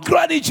heart of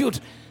gratitude.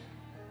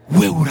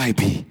 Where would I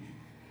be?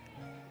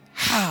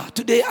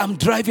 Today I'm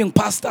driving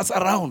pastors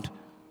around.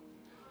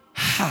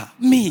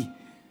 Me.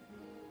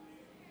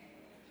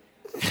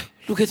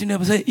 Look at your neighbor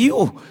and say,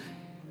 you?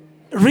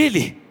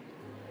 Really?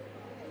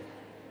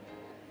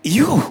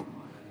 You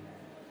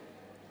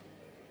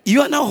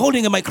are now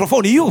holding a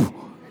microphone. You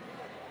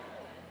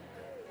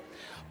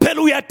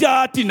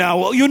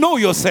now. You know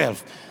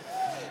yourself.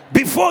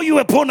 Before you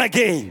were born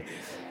again.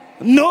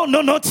 No,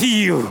 not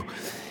you.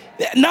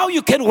 Now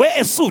you can wear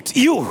a suit.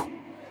 You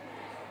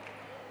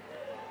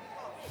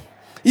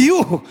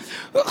know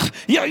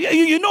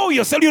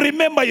yourself. You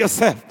remember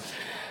yourself.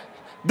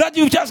 That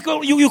you just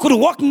go, you could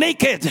walk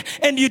naked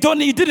and you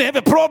didn't have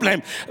a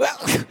problem.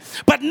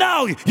 But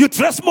now you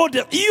dress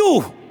model.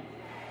 You.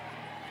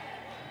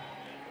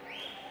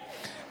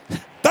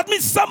 That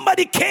means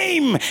somebody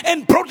came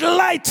and brought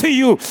light to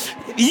you.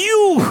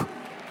 You.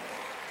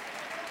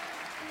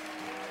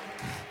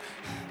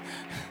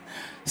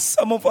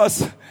 Some of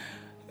us,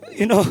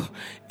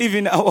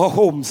 even our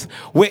homes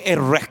were a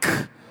wreck.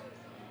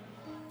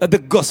 The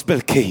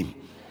gospel came.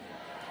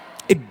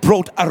 It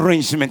brought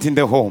arrangement in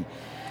the home.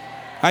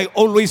 I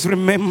always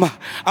remember,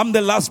 I'm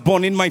the last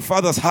born in my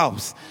father's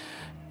house.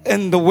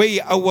 And the way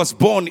I was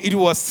born, it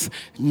was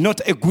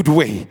not a good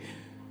way.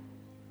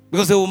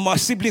 Because my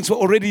siblings were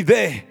already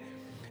there.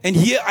 And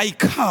here I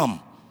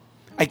come.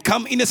 I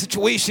come in a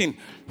situation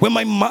where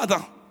my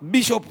mother,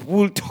 Bishop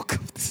will talk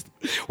of this.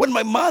 When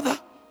my mother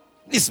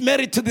is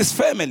married to this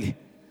family.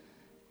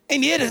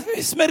 And yet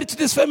is married to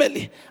this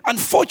family.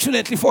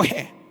 Unfortunately for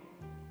her,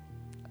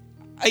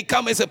 I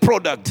come as a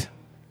product.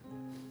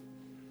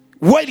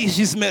 While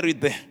she's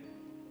married there.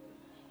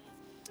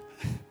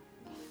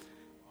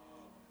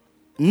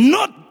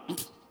 Not.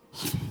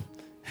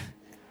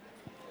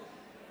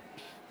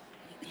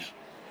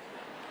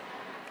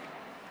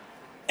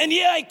 And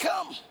here I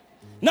come.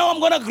 Now I'm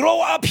going to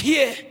grow up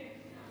here.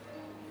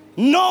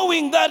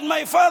 Knowing that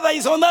my father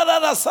is on that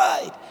other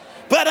side.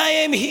 But I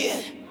am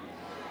here.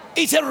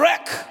 It's a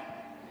wreck.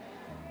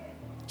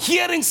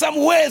 Hearing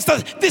some words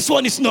that this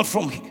one is not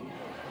from here.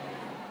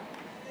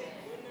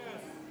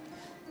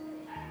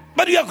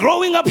 But we are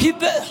growing up here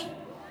there.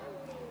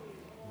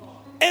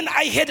 And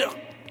I had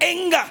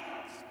anger.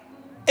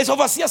 As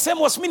Overseer Sam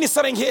was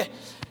ministering here,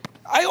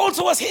 I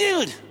also was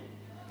healed.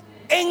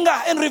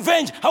 Anger and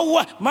revenge.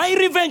 My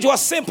revenge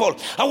was simple.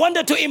 I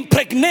wanted to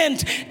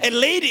impregnate a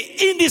lady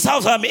in this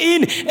house I'm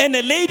in, and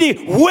a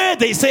lady where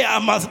they say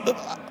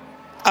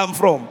I'm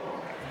from.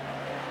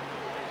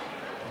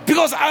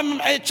 Because I'm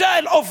a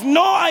child of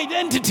no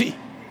identity.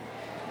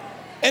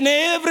 And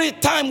every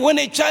time when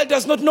a child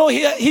does not know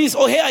his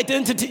or her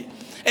identity,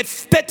 at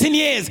 13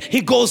 years,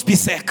 he goes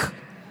berserk.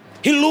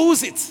 He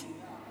loses it.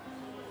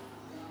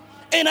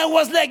 And I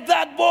was like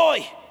that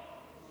boy.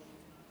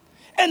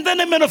 And then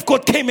a man of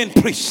God came and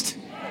preached.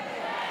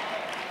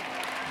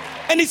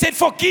 And he said,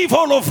 forgive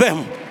all of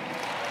them.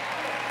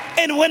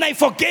 And when I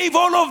forgave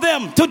all of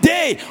them,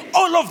 today,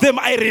 all of them,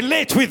 I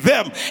relate with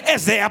them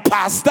as their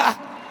pastor.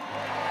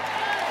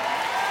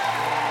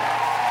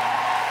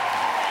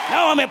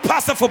 Now I'm a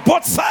pastor for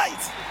both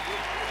sides.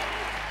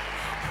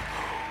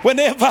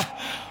 Whenever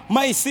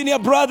my senior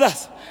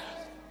brothers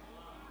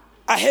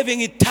are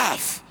having it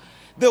tough,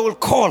 they will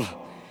call,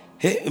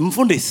 hey,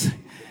 Mfundis,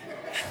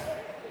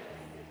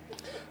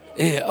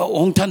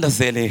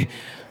 ongithandazele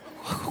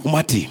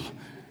kuma-team.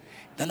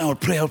 Then I'll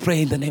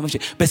pray in the name of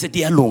Jesus. Bese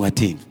tiyalunga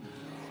team.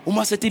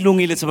 Uma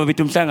setilungile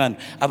sababethu umhlangano,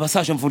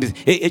 abasasho Mfundisi,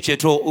 hey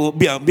Jethro,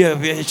 biya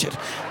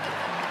Jethro.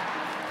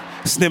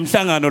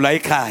 Sinemhlangano la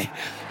ekhaya.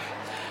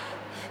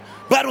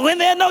 But when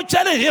they are now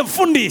challenging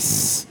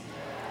Mfundisi,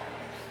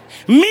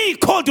 me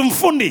called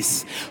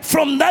Mfundisi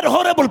from that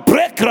horrible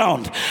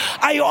background,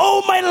 I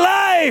owe my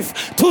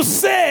life to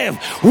serve.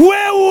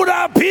 Where would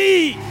I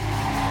be?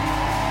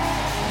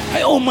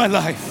 I owe my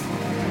life.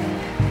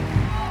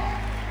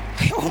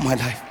 I owe my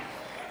life.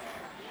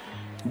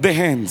 The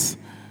hands,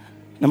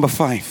 number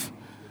 5,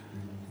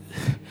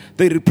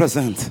 they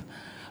represent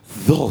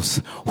those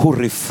who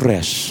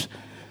refresh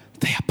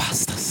their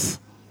pastors.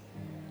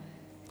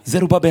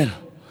 Zerubbabel,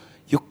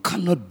 you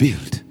cannot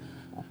build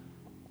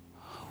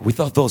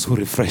without those who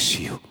refresh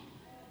you.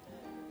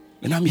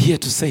 And I'm here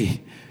to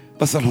say,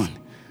 Barcelona,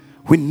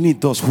 we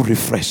need those who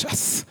refresh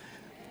us.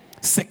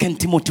 2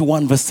 Timothy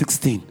 1 verse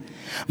 16.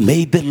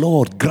 May the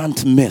Lord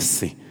grant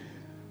mercy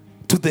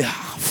to the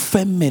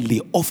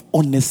family of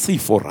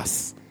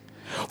Onesiphorus,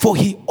 for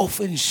he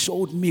often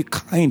showed me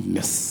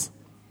kindness,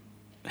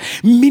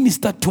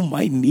 ministered to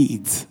my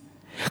needs,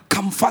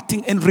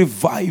 comforting and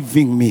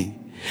reviving me.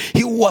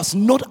 He was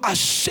not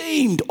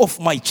ashamed of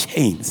my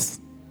chains.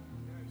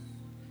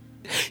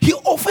 He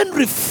often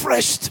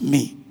refreshed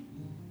me.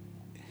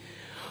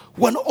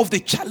 One of the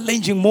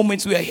challenging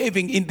moments we are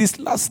having in these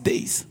last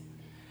days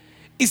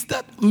is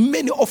that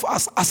many of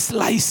us are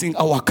slicing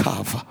our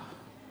cover.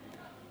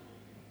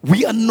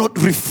 We are not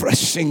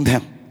refreshing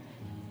them.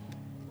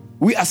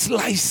 We are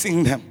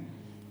slicing them.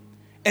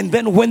 And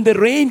then when the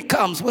rain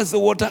comes, where's the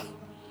water?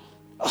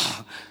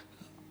 I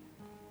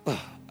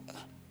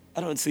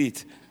don't see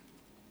it.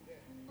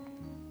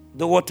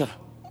 The water.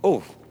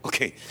 Oh,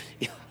 okay.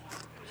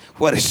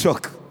 What a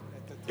shock.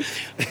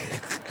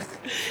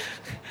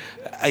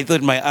 I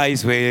thought my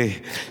eyes were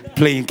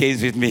playing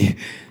games with me.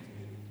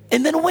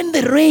 And then when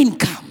the rain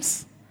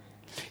comes,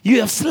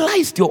 you have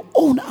sliced your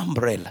own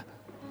umbrella.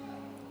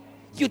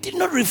 You did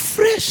not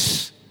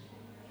refresh.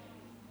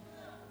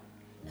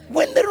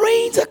 When the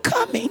rains are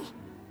coming,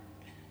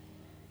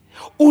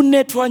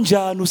 unethwa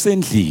njani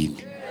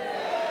usendlini?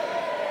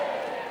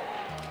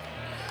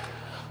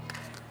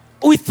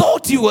 We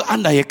thought you were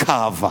under a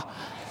cover.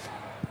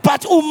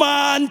 But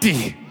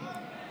umandi,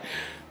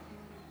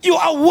 you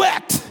are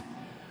wet.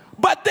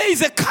 But there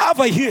is a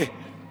cover here.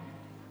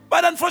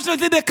 But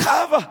unfortunately the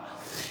cover,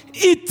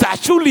 it's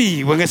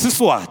actually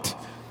ngesiswati.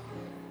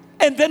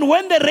 And then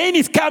when the rain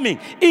is coming,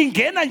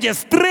 ingena nje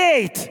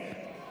straight.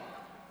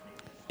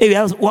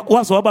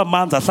 Wazwaba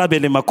manza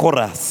hlabele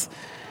makoras.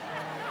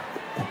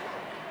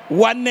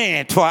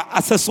 Wanethwa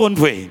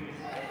asesondweni.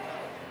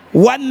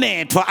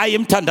 Wanethwa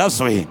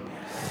ayemthandazweni.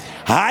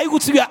 Hayi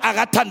ukuthi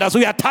akathandaza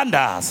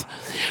uyathandaza.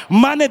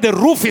 Mane, the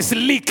roof is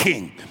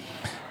leaking.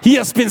 He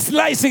has been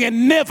slicing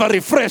and never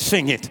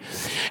refreshing it.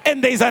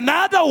 And there is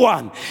another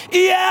one.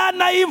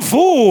 Iyana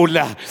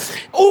imvula.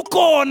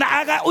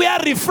 Ukona uya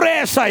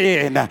refresha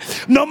yena.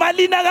 Noma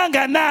lina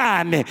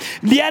kanganani,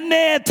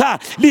 liyanetha,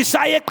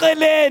 lishaya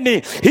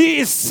eqeleni. He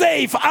is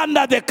safe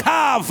under the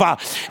cover.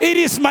 It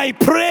is my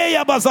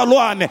prayer,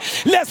 bazalwane.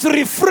 Let's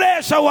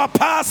refresh our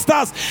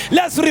pastors.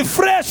 Let's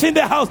refresh in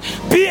the house.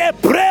 Be a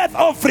breath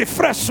of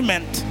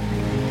refreshment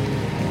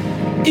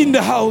in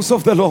the house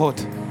of the Lord.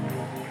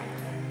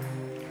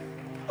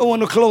 I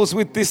want to close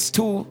with these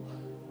 2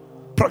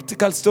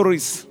 practical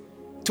stories,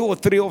 2 or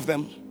 3 of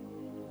them.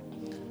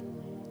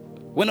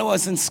 When I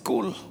was in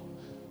school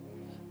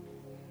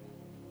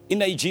in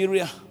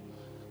Nigeria,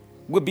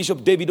 with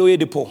Bishop David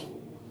Oyedepo,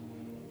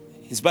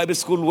 his Bible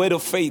school, Word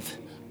of Faith,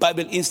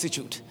 Bible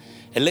Institute,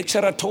 a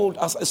lecturer told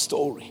us a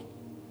story.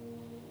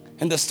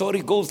 And the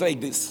story goes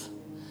like this,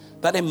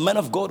 that a man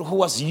of God who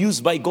was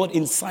used by God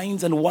in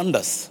signs and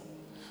wonders,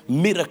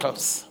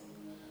 miracles,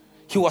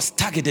 he was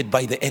targeted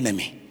by the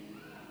enemy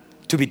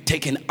to be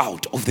taken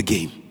out of the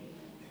game.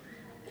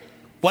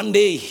 One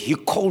day he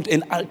called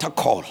an altar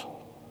call.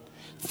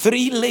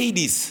 3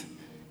 ladies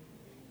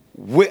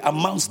were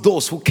amongst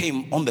those who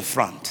came on the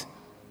front.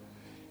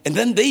 And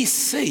then they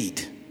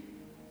said,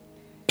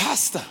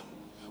 Pastor,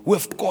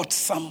 we've got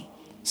some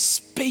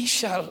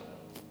special,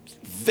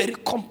 very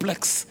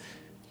complex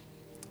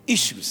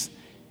issues.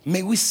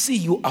 May we see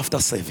you after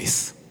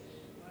service?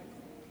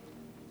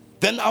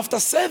 Then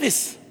after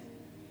service,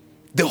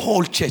 the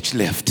whole church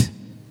left.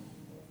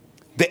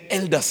 The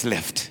elders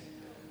left.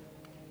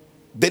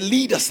 The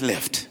leaders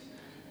left.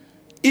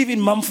 Even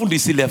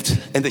Mamfundisi left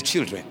and the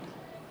children.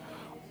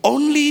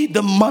 Only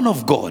the man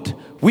of God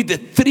with the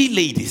 3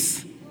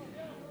 ladies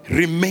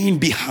remained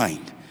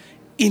behind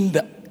in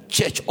the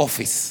church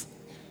office.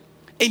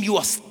 And you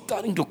are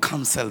starting to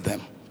counsel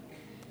them.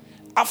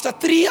 After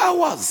 3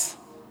 hours,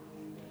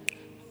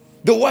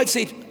 the wife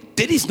said,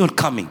 Daddy's not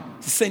coming.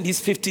 He sent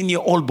his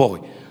 15-year-old boy.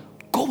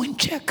 Go and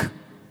check.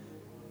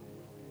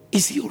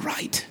 Is he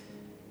right?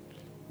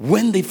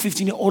 When the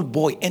 15-year-old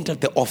boy entered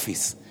the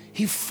office,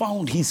 he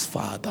found his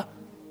father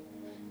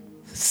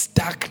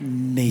stark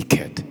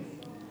naked,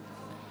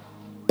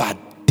 but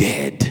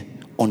dead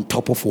on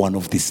top of one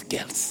of these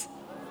girls.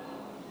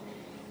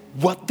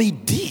 What they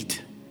did,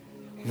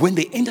 when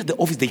they entered the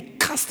office, they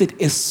casted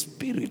a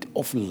spirit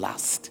of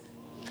lust.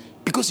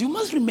 Because you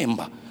must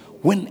remember,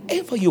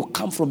 whenever you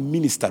come from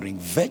ministering,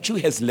 virtue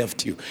has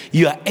left you.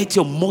 You are at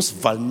your most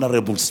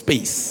vulnerable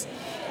space.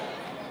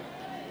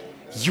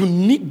 You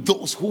need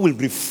those who will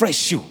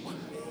refresh you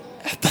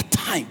at that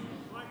time.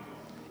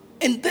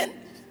 And then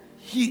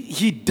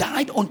he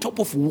died on top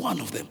of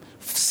one of them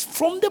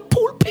from the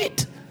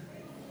pulpit.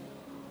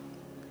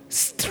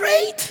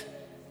 Straight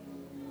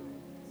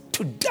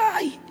to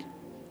die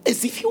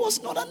as if he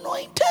was not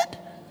anointed.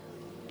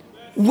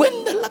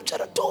 When the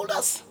lecturer told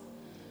us,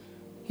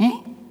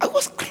 I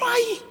was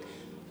crying.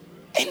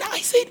 And I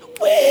said,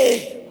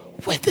 where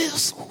were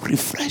those who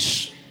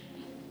refresh?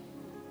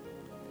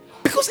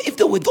 Because if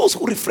there were those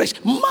who refresh,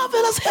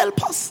 marvelous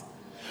helpers.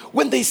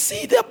 When they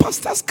see their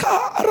pastor's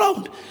car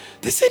around,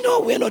 they say,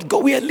 no, we are not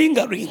going, we are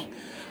lingering.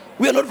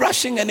 We are not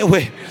rushing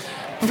anywhere.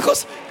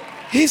 Because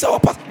he's our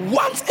pastor.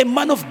 Once a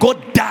man of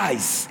God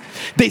dies,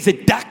 there's a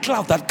dark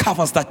cloud that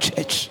covers that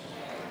church.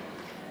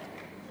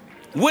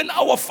 When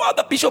our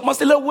father, Bishop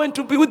Masela, went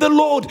to be with the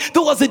Lord,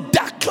 there was a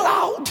dark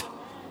cloud.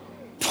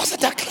 There was a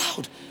dark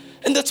cloud.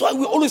 And that's why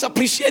we always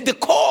appreciate the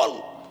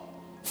call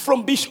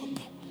from Bishop.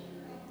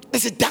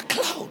 There's a dark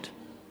cloud.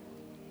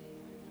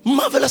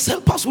 Marvelous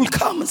helpers will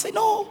come and say,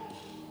 no,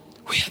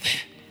 we are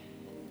there.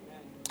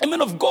 A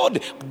man of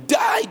God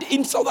died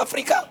in South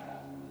Africa.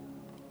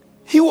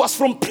 He was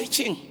from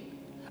preaching.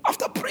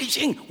 After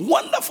preaching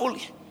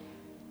wonderfully,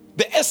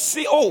 the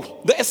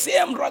SCO, the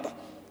SCM rather,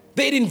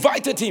 they had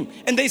invited him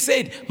and they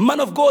said, man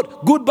of God,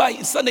 goodbye,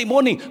 Sunday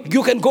morning,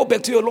 you can go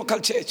back to your local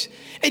church.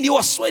 And he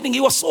was sweating, he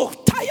was so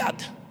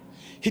tired.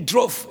 He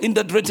drove in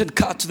the rented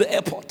car to the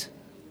airport.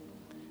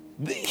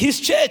 His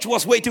church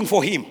was waiting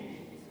for him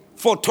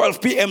for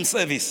 12 p.m.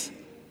 service.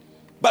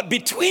 But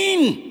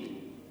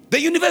between the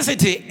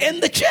university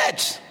and the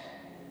church,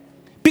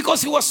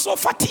 because he was so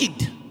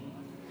fatigued,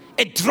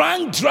 a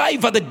drunk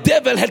driver the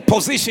devil had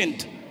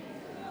positioned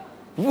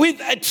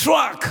with a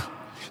truck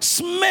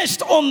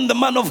smashed on the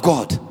man of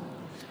God,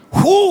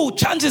 who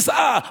chances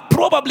are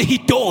probably he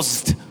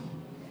dozed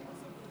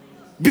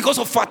because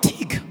of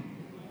fatigue,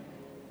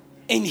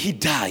 and he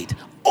died.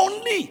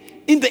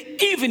 Only in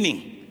the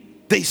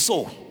evening they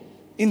saw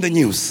in the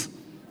news,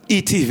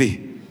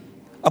 ETV,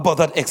 about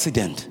that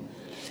accident.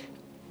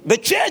 The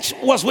church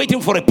was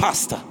waiting for a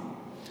pastor.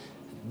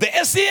 The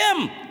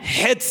SCM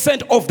had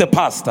sent off the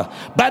pastor,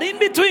 but in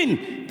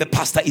between, the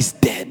pastor is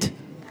dead.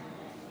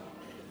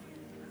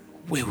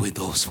 Where were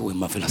those who were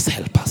marvelous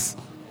helpers?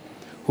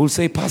 Who will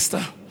say,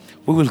 Pastor,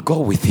 we will go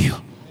with you.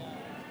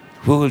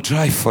 We will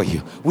drive for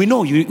you. We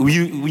know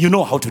you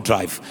know how to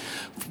drive,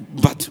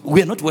 but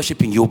we are not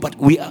worshiping you, but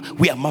we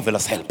are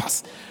marvelous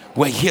helpers.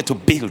 We're here to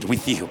build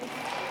with you.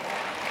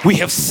 We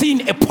have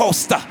seen a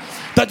poster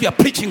that we are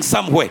preaching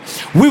somewhere.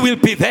 We will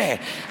be there.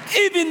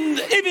 Even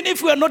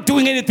if we are not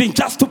doing anything,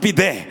 just to be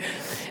there.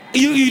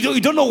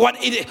 You don't know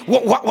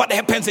what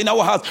happens in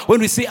our house when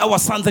we see our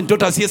sons and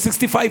daughters here,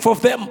 65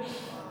 of them.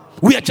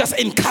 We are just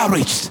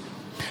encouraged.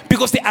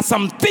 Because there are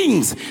some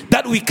things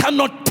that we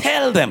cannot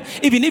tell them.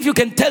 Even if you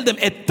can tell them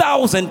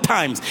 1,000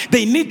 times,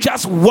 they need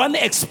just one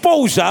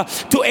exposure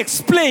to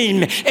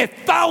explain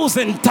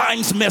 1,000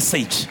 times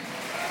message.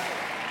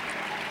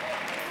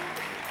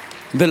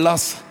 The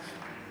last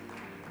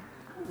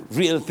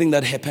real thing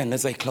that happened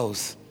as I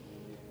close,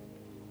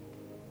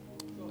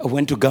 I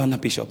went to Ghana,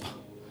 Bishop,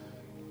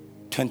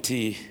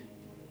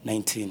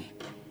 2019,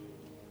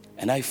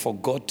 and I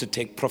forgot to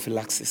take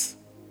prophylaxis,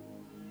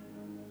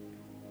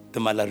 the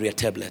malaria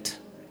tablet.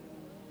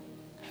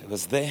 I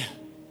was there,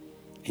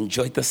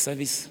 enjoyed the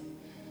service.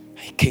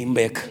 I came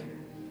back.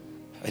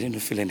 I didn't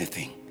feel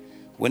anything.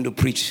 Went to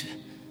preach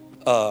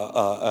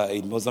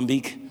in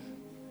Mozambique.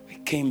 I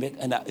came back,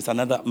 and it's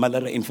another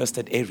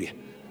malaria-infested area.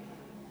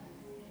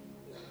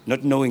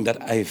 Not knowing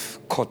that I've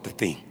caught the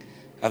thing.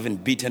 I've been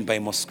bitten by a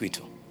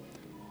mosquito.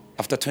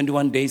 After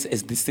 21 days,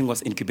 as this thing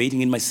was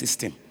incubating in my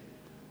system,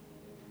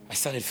 I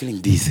started feeling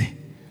dizzy.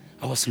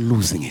 I was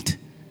losing it.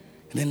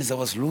 And then as I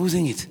was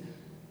losing it,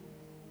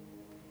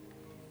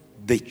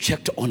 they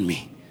checked on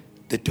me.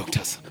 The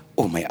doctors,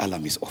 my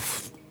alarm is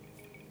off.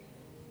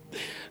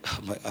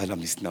 My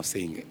alarm is now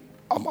saying,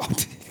 I'm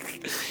out.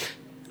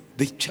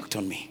 They checked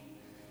on me.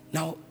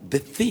 Now, the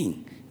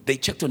thing, they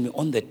checked on me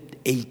on the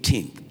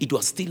 18th. It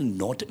was still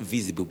not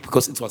visible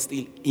because it was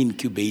still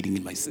incubating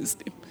in my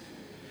system.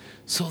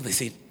 So they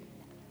said,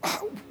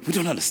 We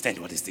don't understand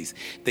what is this.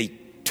 They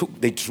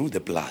drew the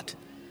blood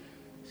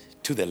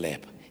to the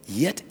lab.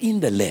 Yet in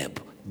the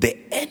lab, the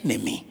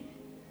enemy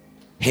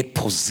had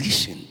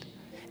positioned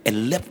a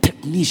lab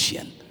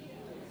technician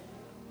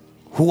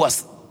who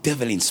was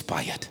devil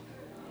inspired.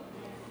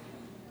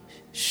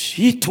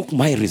 She took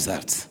my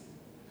results,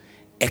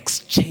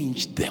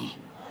 exchanged them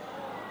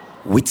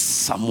with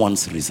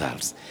someone's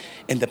results.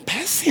 And the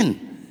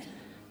person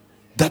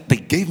that they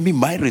gave me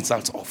my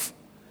results of,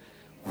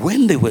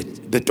 when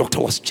the doctor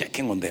was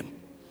checking on them,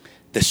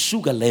 the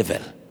sugar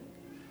level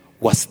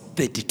was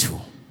 32.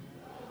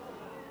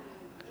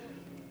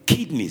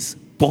 Kidneys,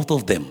 both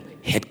of them,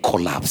 had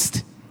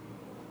collapsed.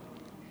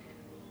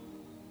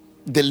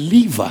 The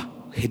liver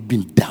had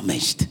been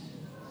damaged.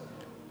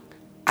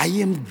 I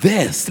am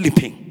there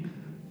sleeping,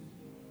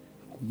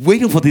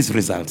 waiting for these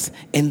results.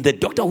 And the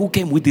doctor who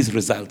came with these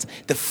results,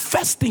 the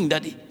first thing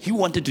that he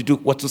wanted to do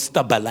was to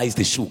stabilize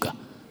the sugar,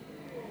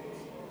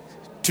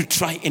 to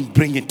try and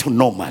bring it to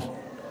normal.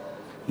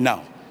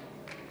 Now,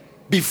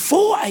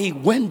 before I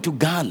went to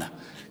Ghana,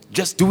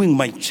 just doing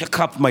my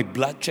checkup, my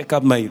blood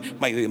checkup, my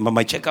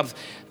checkups,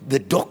 the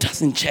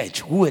doctors in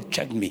church who had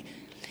checked me,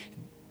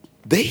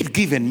 they had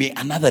given me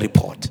another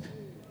report,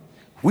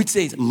 which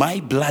says my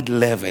blood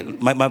level,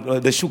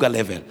 the sugar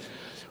level,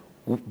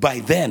 by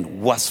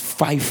then was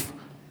 5.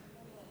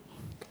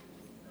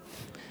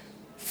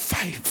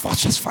 5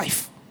 was just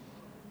 5.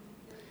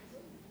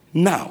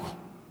 Now,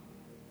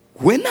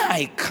 when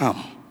I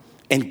come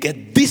and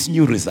get these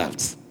new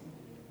results,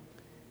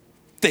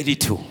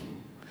 32,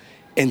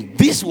 and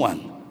this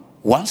one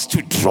wants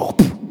to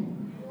drop,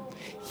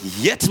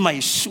 yet my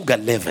sugar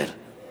level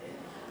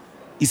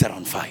is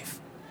around 5.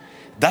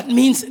 That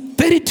means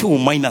 32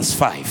 minus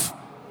 5.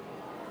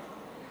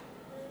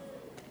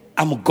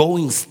 I'm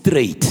going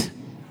straight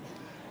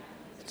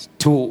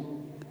to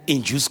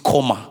induced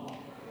coma.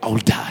 I'll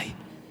die.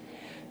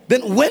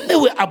 Then when they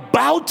were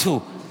about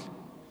to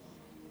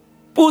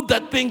put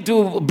that thing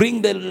to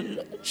bring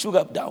the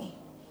sugar down,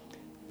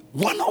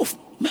 one of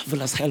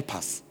marvelous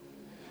helpers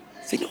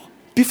said, no,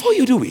 before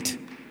you do it,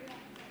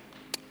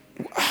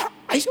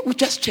 we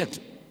just checked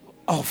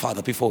our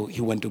father before he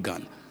went to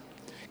Ghana.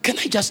 Can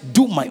I just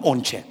do my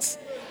own checks?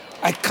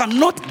 I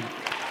cannot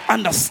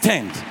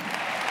understand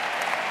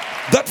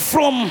that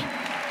from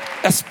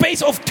a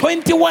space of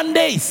 21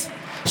 days,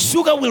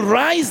 sugar will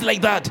rise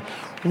like that.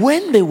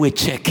 When they were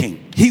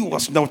checking, he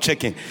was now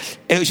checking,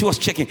 she was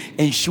checking,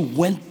 and she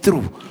went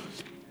through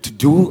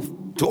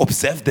to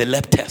observe the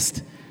lab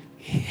test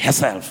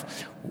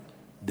herself.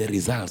 The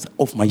results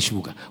of my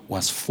sugar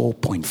was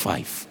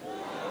 4.5.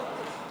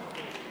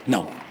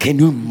 Now, can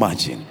you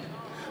imagine?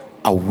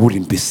 I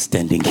wouldn't be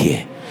standing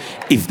here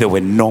if there were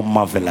no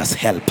marvelous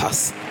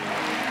helpers.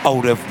 I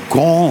would have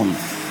gone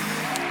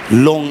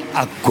long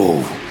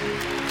ago.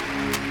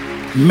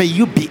 May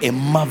you be a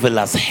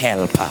marvelous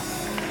helper.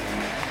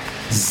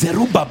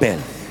 Zerubbabel,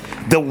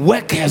 the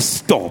work has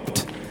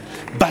stopped,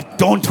 but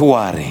don't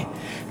worry,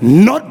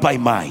 not by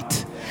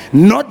might,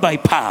 not by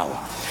power,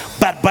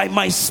 but by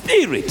my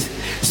spirit,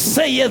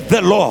 saith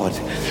the Lord.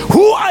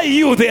 Who are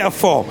you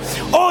therefore,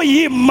 O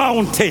ye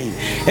mountain?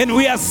 And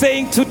we are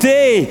saying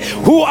today,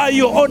 who are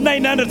you, O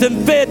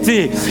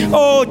 930?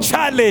 Oh,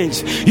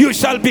 challenge, you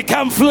shall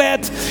become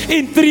flat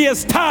in 3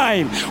 years'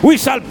 time. We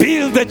shall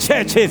build the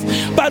churches,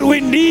 but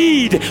we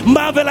need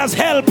marvelous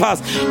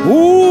helpers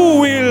who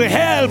will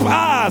help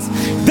us.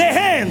 The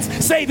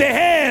hands, say the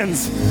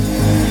hands,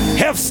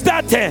 have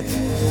started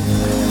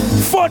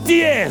 40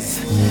 years.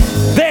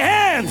 The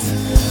hands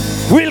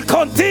will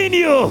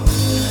continue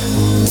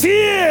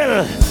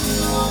till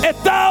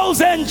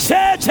 1,000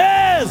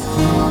 churches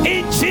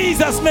in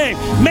Jesus' name.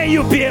 May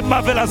you be a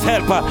marvelous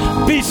helper.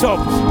 Bishop,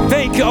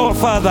 thank you, our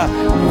Father.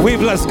 We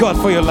bless God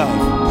for your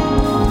love.